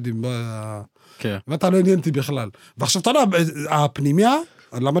שכולם יודעים. כן. ואתה לא עניינתי בכלל. ועכשיו, אתה יודע, הפנימיה,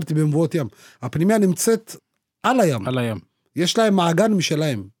 למדתי במבואות ים, הפנימיה נמצאת על הים. על הים. יש להם מעגן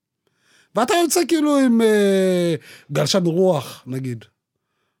משלהם. ואתה יוצא כאילו עם גלשן רוח, נגיד.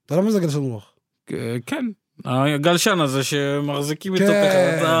 אתה יודע מה זה גלשן רוח? כן. הגלשן הזה שמחזיקים איתו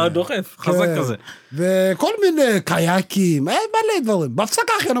ככה, אתה דוחף, חזק כזה. וכל מיני קייקים, מלא דברים.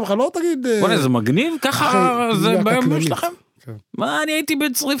 בהפסקה אחי, אני אומר לך, לא תגיד... בוא'נה, זה מגניב? ככה זה ביום שלכם? מה, אני הייתי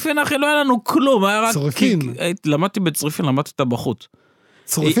בצריפין, אחי, לא היה לנו כלום. צריפין? למדתי בצריפין, למדתי טבחות.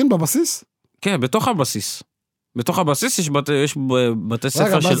 צריפין בבסיס? כן, בתוך הבסיס. בתוך הבסיס יש בתי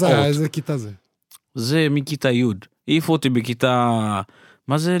ספר של אורט. רגע, איזה כיתה זה? זה מכיתה י'. העיפו אותי בכיתה...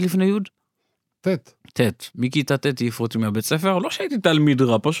 מה זה לפני י'? ת'. מכיתה ת' העיפו אותי מהבית ספר. לא שהייתי תלמיד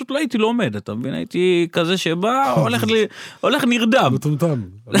רע, פשוט לא הייתי לומד, אתה מבין? הייתי כזה שבא, הולך נרדם. מטומטם.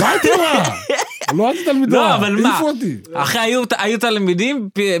 לא הייתי רע. לא הייתי תלמיד רע. לא, אבל מה? העיפו אותי. אחי, היו תלמידים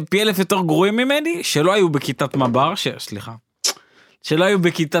פי אלף יותר גרועים ממני, שלא היו בכיתת מב"ר, סליחה. שלא היו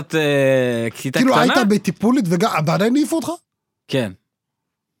בכיתה קטנה. כאילו היית בטיפולית ועדיין העיפו אותך? כן.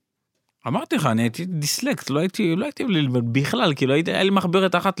 אמרתי לך, אני הייתי דיסלקט, לא הייתי ללמוד בכלל, כאילו היה לי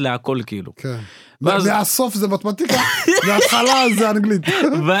מחברת אחת להכל כאילו. כן. והסוף זה מתמטיקה, וההתחלה זה אנגלית.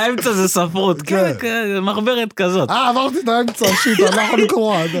 והאמצע זה ספרות, כן, מחברת כזאת. עברתי את האמצע, שיט, אני לא יכול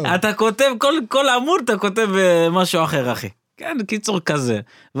לקרוא. אתה כותב, כל עמוד אתה כותב משהו אחר, אחי. כן, קיצור כזה.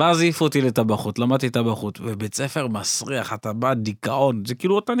 ואז העיפו אותי לטבחות, למדתי טבחות, ובית ספר מסריח, אתה בא דיכאון, זה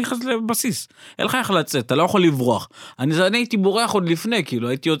כאילו אתה נכנס לבסיס. אין לך איך לצאת, אתה לא יכול לברוח. אני הייתי בורח עוד לפני, כאילו,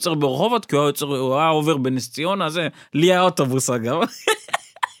 הייתי יוצר ברחובות, כי הוא היה עובר בנס ציונה, זה, לי היה אוטובוס אגב.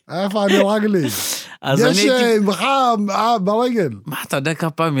 איפה אני רגלי? יש בחם, ברגל. מה, אתה יודע כמה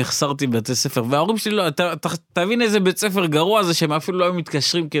פעם החסרתי בבתי ספר, וההורים שלי לא, תבין איזה בית ספר גרוע זה, שהם אפילו לא היו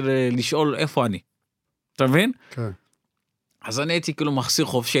מתקשרים כדי לשאול איפה אני. אתה מבין? כן. אז אני הייתי כאילו מחסיר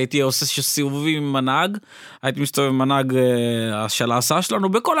חופשי, הייתי עושה סיבובים עם הנהג, הייתי מסתובב עם הנהג של ההסעה שלנו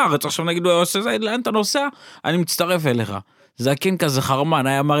בכל הארץ, עכשיו נגיד הוא עושה זה, לאן אתה נוסע? אני מצטרף אליך. זה הכן כזה חרמן,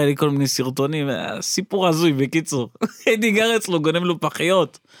 היה מראה לי כל מיני סרטונים, סיפור הזוי בקיצור, הייתי גר אצלו, גונב לו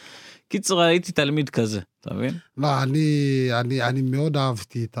פחיות. קיצור, הייתי תלמיד כזה, אתה מבין? לא, אני מאוד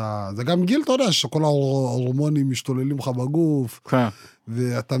אהבתי את זה גם גיל, אתה יודע, שכל ההורמונים משתוללים לך בגוף, כן.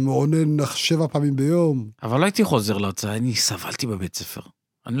 ואתה מעונן 7 פעמים ביום. אבל לא הייתי חוזר להוצאה, אני סבלתי בבית ספר.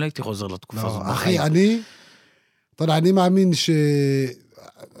 אני לא הייתי חוזר לתקופה הזאת. אחי, אתה יודע, אני מאמין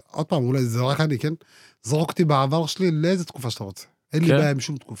עוד פעם, אולי זה רק אני, כן? זרוקתי בעבר שלי לאיזה תקופה שאתה רוצה. אין לי בעיה עם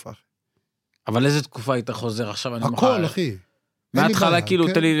שום תקופה, אחי. אבל איזה תקופה היית חוזר עכשיו? הכל, אחי. מההתחלה,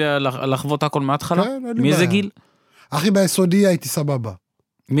 כאילו, תן לי לחוות הכל מההתחלה? כן, אין לי בעיה. מאיזה גיל? אחי, ביסודי הייתי סבבה.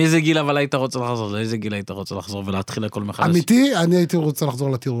 מאיזה גיל אבל היית רוצה לחזור? לאיזה גיל היית רוצה לחזור ולהתחיל הכל מחדש? אמיתי, אני הייתי רוצה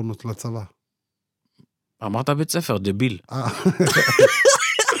לחזור לטירונות, לצבא. אמרת בית ספר, דביל.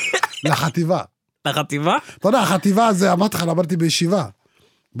 לחטיבה. לחטיבה? אתה יודע, החטיבה זה, אמרתי לך, למדתי בישיבה.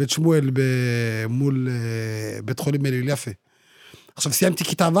 בית שמואל מול בית חולים אליל יפה. עכשיו סיימתי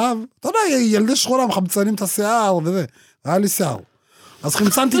כיתה ו', אתה יודע, ילדי שכונה מחמצנים את השיער וזה. היה לי שיער. אז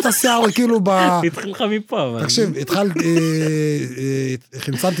חמצנתי את השיער כאילו התחיל לך מפה. תקשיב,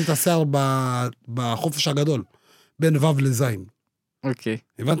 חמצנתי את השיער בחופש הגדול, בין ו' לזין. אוקיי.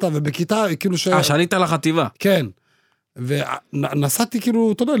 הבנת? ובכיתה, כאילו שעלית לחטיבה. כן. ונסעתי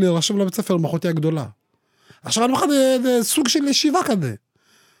כאילו, אתה יודע, להירשם לבית ספר עם אחותי הגדולה. עכשיו אני מחד סוג של ישיבה כזה.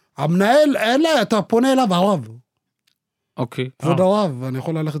 המנהל, אתה פונה אליו, הרב. אוקיי. כבוד הרב, אני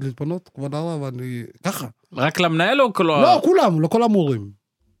יכול ללכת להתפנות? כבוד הרב, אני... ככה. רק למנהל או כלו? לא, כולם, לכל המורים.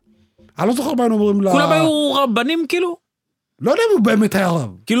 אני לא זוכר מה היינו אומרים לה... כולם היו רבנים כאילו? לא יודע אם הוא באמת היה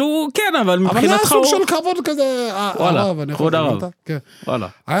רב. כאילו, כן, אבל מבחינתך אבל זה היה סוג של כבוד כזה, הרב. כבוד הרב. וואלה.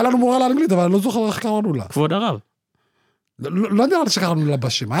 היה לנו מורה לאנגלית, אבל אני לא זוכר איך קראנו לה. כבוד הרב. לא נראה לי שקראנו לה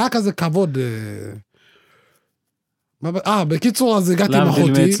בשם. היה כזה כבוד... בקיצור, אז הגעתי עם אחותי.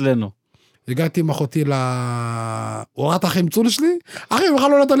 להבדיל מאצלנו. הגעתי עם אחותי להוראת החמצון שלי. אחי,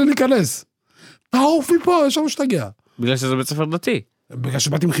 בכלל לא נתן לי להיכנס. תעוף מפה, יש שם שתגיע. בגלל שזה בית ספר דתי. בגלל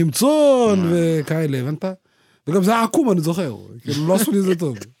שבאתי עם חמצון וכאלה, הבנת? וגם זה היה עקום, אני זוכר. כאילו, לא עשו לי זה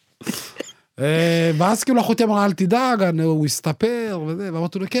טוב. ואז כאילו אחותי אמרה, אל תדאג, הוא יסתפר, וזה,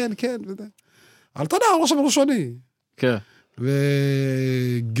 ואמרתי לו, כן, כן, וזה. אבל אתה יודע, הוא ראש ראשוני. כן.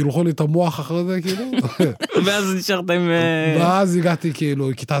 וגילחו לי את המוח אחרי זה, כאילו. ואז נשארת עם... ואז הגעתי, כאילו,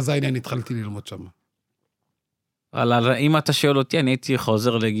 כיתה זין, אני התחלתי ללמוד שם. אבל אם אתה שואל אותי, אני הייתי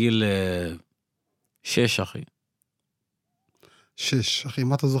חוזר לגיל 6, אחי. 6, אחי,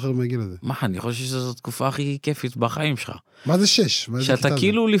 מה אתה זוכר מהגיל הזה? מה, אני חושב שזו תקופה הכי כיפית בחיים שלך. מה זה 6? שאתה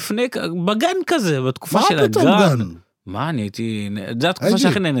כאילו לפני, בגן כזה, בתקופה של הגן. מה פתאום גן? מה, אני הייתי... זה התקופה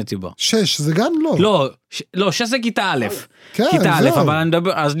שהכי נהניתי בה. 6, זה גן? לא. לא, 6 זה כיתה א'. כן, כיתה א', זהו. אבל אני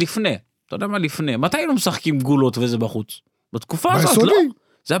מדבר, אז לפני. אתה יודע מה לפני? מתי היינו משחקים גולות וזה בחוץ? בתקופה הזאת, לא? ביסודי?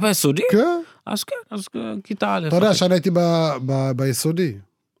 זה היה ביסודי? כן. אז כן, אז כיתה א'. אתה יודע, שאני הייתי ביסודי.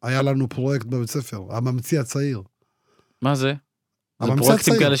 היה לנו פרויקט בבית ספר, הממציא הצעיר. מה זה? זה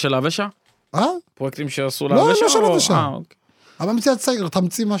פרויקטים כאלה של הוושע? פרויקטים שעשו לא, להוושע? לא של הוושע. אוקיי. הממציא הצעיר,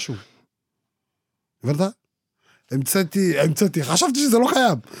 תמציא משהו. הבנת? המצאתי, חשבתי שזה לא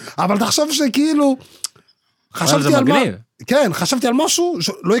קיים. אבל תחשוב שכאילו, חשבתי על מה... כן, חשבתי על משהו,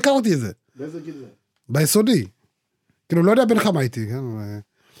 לא הכרתי את זה. באיזה גיל זה? ביסודי. כאילו, לא יודע בין כמה הייתי, כן?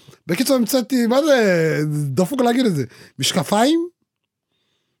 בקיצור, המצאתי, מה זה, דפוק להגיד את זה, משקפיים,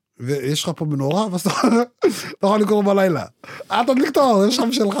 ויש לך פה מנורה, ואז אתה יכול לקרוא בלילה. אתה תדליק את האור, יש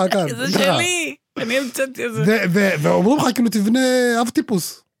שם שלך כאן. זה שלי, אני המצאתי את זה. ואומרים לך, כאילו, תבנה אב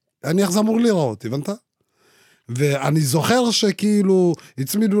טיפוס. אני איך זה אמור להיראות, הבנת? ואני זוכר שכאילו,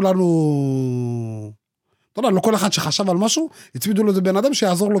 הצמידו לנו, אתה יודע, לא כל אחד שחשב על משהו, הצמידו לו איזה בן אדם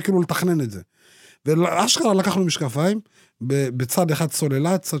שיעזור לו כאילו לתכנן את זה. ואשכרה לקחנו משקפיים, בצד אחד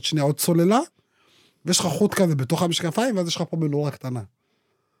סוללה, צד שני עוד סוללה, ויש לך חוט כזה בתוך המשקפיים, ואז יש לך פה מנורה קטנה.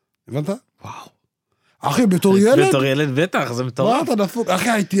 הבנת? וואו. אחי, בתור ילד? בתור ילד בטח, זה מטורף. מה אתה דפוק? אחי,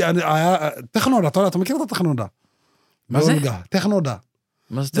 הייתי, טכנודה, אתה יודע, אתה מכיר את הטכנודה? מה זה? טכנודה.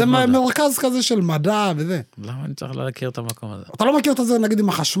 זה מרכז כזה של מדע וזה. למה אני צריך להכיר את המקום הזה? אתה לא מכיר את זה, נגיד, עם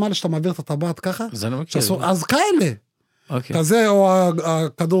החשמל, שאתה מעביר את הטבעת ככה? זה לא מכיר. אז כאלה. כזה, או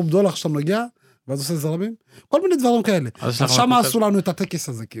הכדור בדולח שאתה מגיע, ואז עושה זרמים. כל מיני דברים כאלה. אז שם עשו לנו את הטקס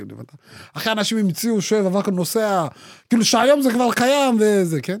הזה, כאילו. אחרי אנשים המציאו, שואב, עבר כאן נוסע, כאילו שהיום זה כבר קיים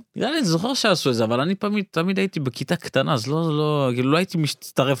וזה, כן? נראה לי, זוכר שעשו את זה, אבל אני תמיד הייתי בכיתה קטנה, אז לא הייתי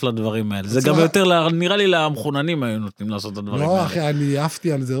מצטרף לדברים האלה. זה גם יותר, נראה לי, למחוננים היו נותנים לעשות את הדברים האלה. לא, אחי, אני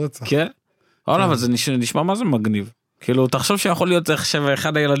אהבתי על זה רצח. כן? אבל זה נשמע מה זה מגניב. כאילו, תחשוב שיכול להיות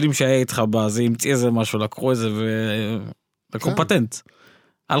אחד הילדים שהיה איתך בה, זה המציא איזה משהו, לקחו איזה ולקחו פטנט.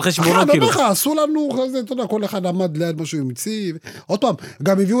 על חשבונו כאילו. אחי, עשו לנו, אתה יודע, כל אחד עמד ליד משהו המציא. עוד פעם,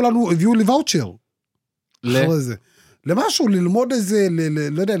 גם הביאו לי ואוצ'ר. למשהו, ללמוד איזה,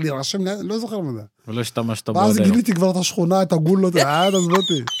 לא יודע, להירשם, לא זוכר מה זה. ולא השתמשת בו. ואז גיליתי כבר את השכונה, את הגולות, תעזבו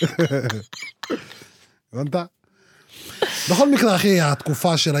אותי. הבנת? בכל מקרה, אחי,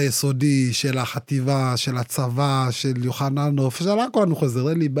 התקופה של היסודי, של החטיבה, של הצבא, של יוחננוף, של הכל אני חוזר,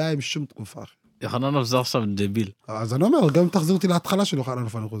 אין לי בעיה עם שום תקופה, אחי. יוחננוף זה עכשיו דביל. אז אני אומר, גם אם תחזיר אותי להתחלה של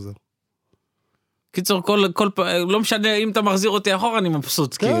יוחננוף, אני חוזר. קיצור, לא משנה, אם אתה מחזיר אותי אחורה, אני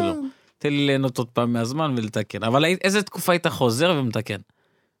מבסוט, כאילו. תן לי ליהנות עוד פעם מהזמן ולתקן. אבל איזה תקופה היית חוזר ומתקן?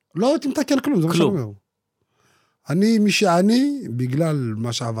 לא הייתי מתקן כלום, זה מה שאני אומר. אני מי שאני, בגלל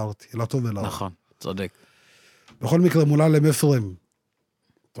מה שעברתי, לטוב ולרע. נכון, צודק. בכל מקרה, מוללם אפרים.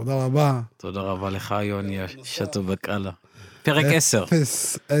 תודה רבה. תודה רבה לך, יוני, שטו בקאלה. פרק 10. 0-10. 0-0.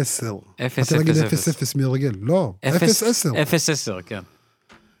 אתה להגיד 0-0 מרגל. לא, 0-10. 0-10, כן.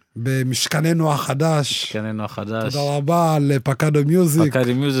 במשכננו החדש. משכננו החדש. תודה רבה לפקדו מיוזיק.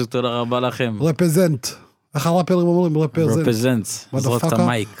 פקדו מיוזיק, תודה רבה לכם. רפזנט. איך הראפרים אומרים? רפזנט. רפזנט. זרוק את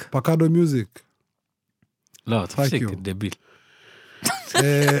המייק. פקדו מיוזיק. לא, תפסיק, דביל.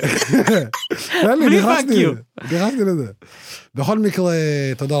 נכנסתי לזה. בכל מקרה,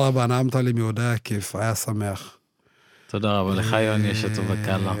 תודה רבה, נעמת לי מאוד, היה כיף, היה שמח. תודה רבה לך, יוני, יש את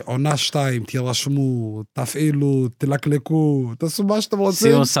ובקלה. עונה 2, תירשמו, תפעילו, תלקלקו, תעשו מה שאתם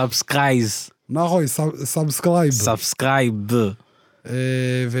רוצים. שימו סאבסקרייז. נכון, סאבסקרייב. סאבסקרייב.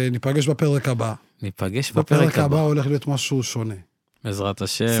 וניפגש בפרק הבא. ניפגש בפרק הבא הולך להיות משהו שונה. בעזרת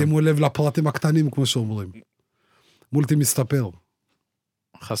השם. שימו לב לפרטים הקטנים, כמו שאומרים. מולטי מסתפר.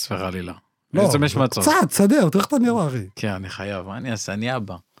 חס וחלילה. לא, מצות. קצת, סדר, תראה איך אתה נראה, אחי. כן, אני חייב, מה אני אעשה? אני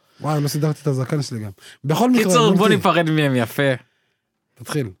אבא. וואי, לא סידרתי את הזקן שלי גם. בכל מקרה, קיצור, בוא ניפרד מהם, יפה.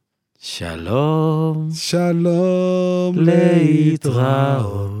 תתחיל. שלום. שלום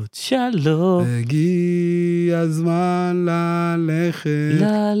להתראות. שלום. הגיע הזמן ללכת.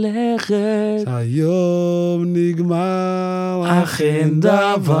 היום נגמר אכן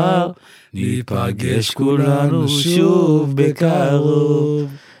דבר. ניפגש כולנו שוב בקרוב.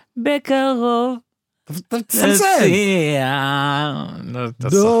 בקרוב. תפסל.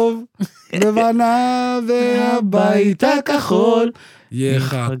 דוב, לבנה והבית הכחול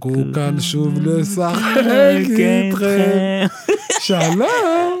יחכו כאן שוב לשחק איתכם.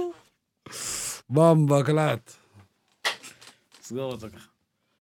 שלום. בום, בקלט. סגור אותו ככה.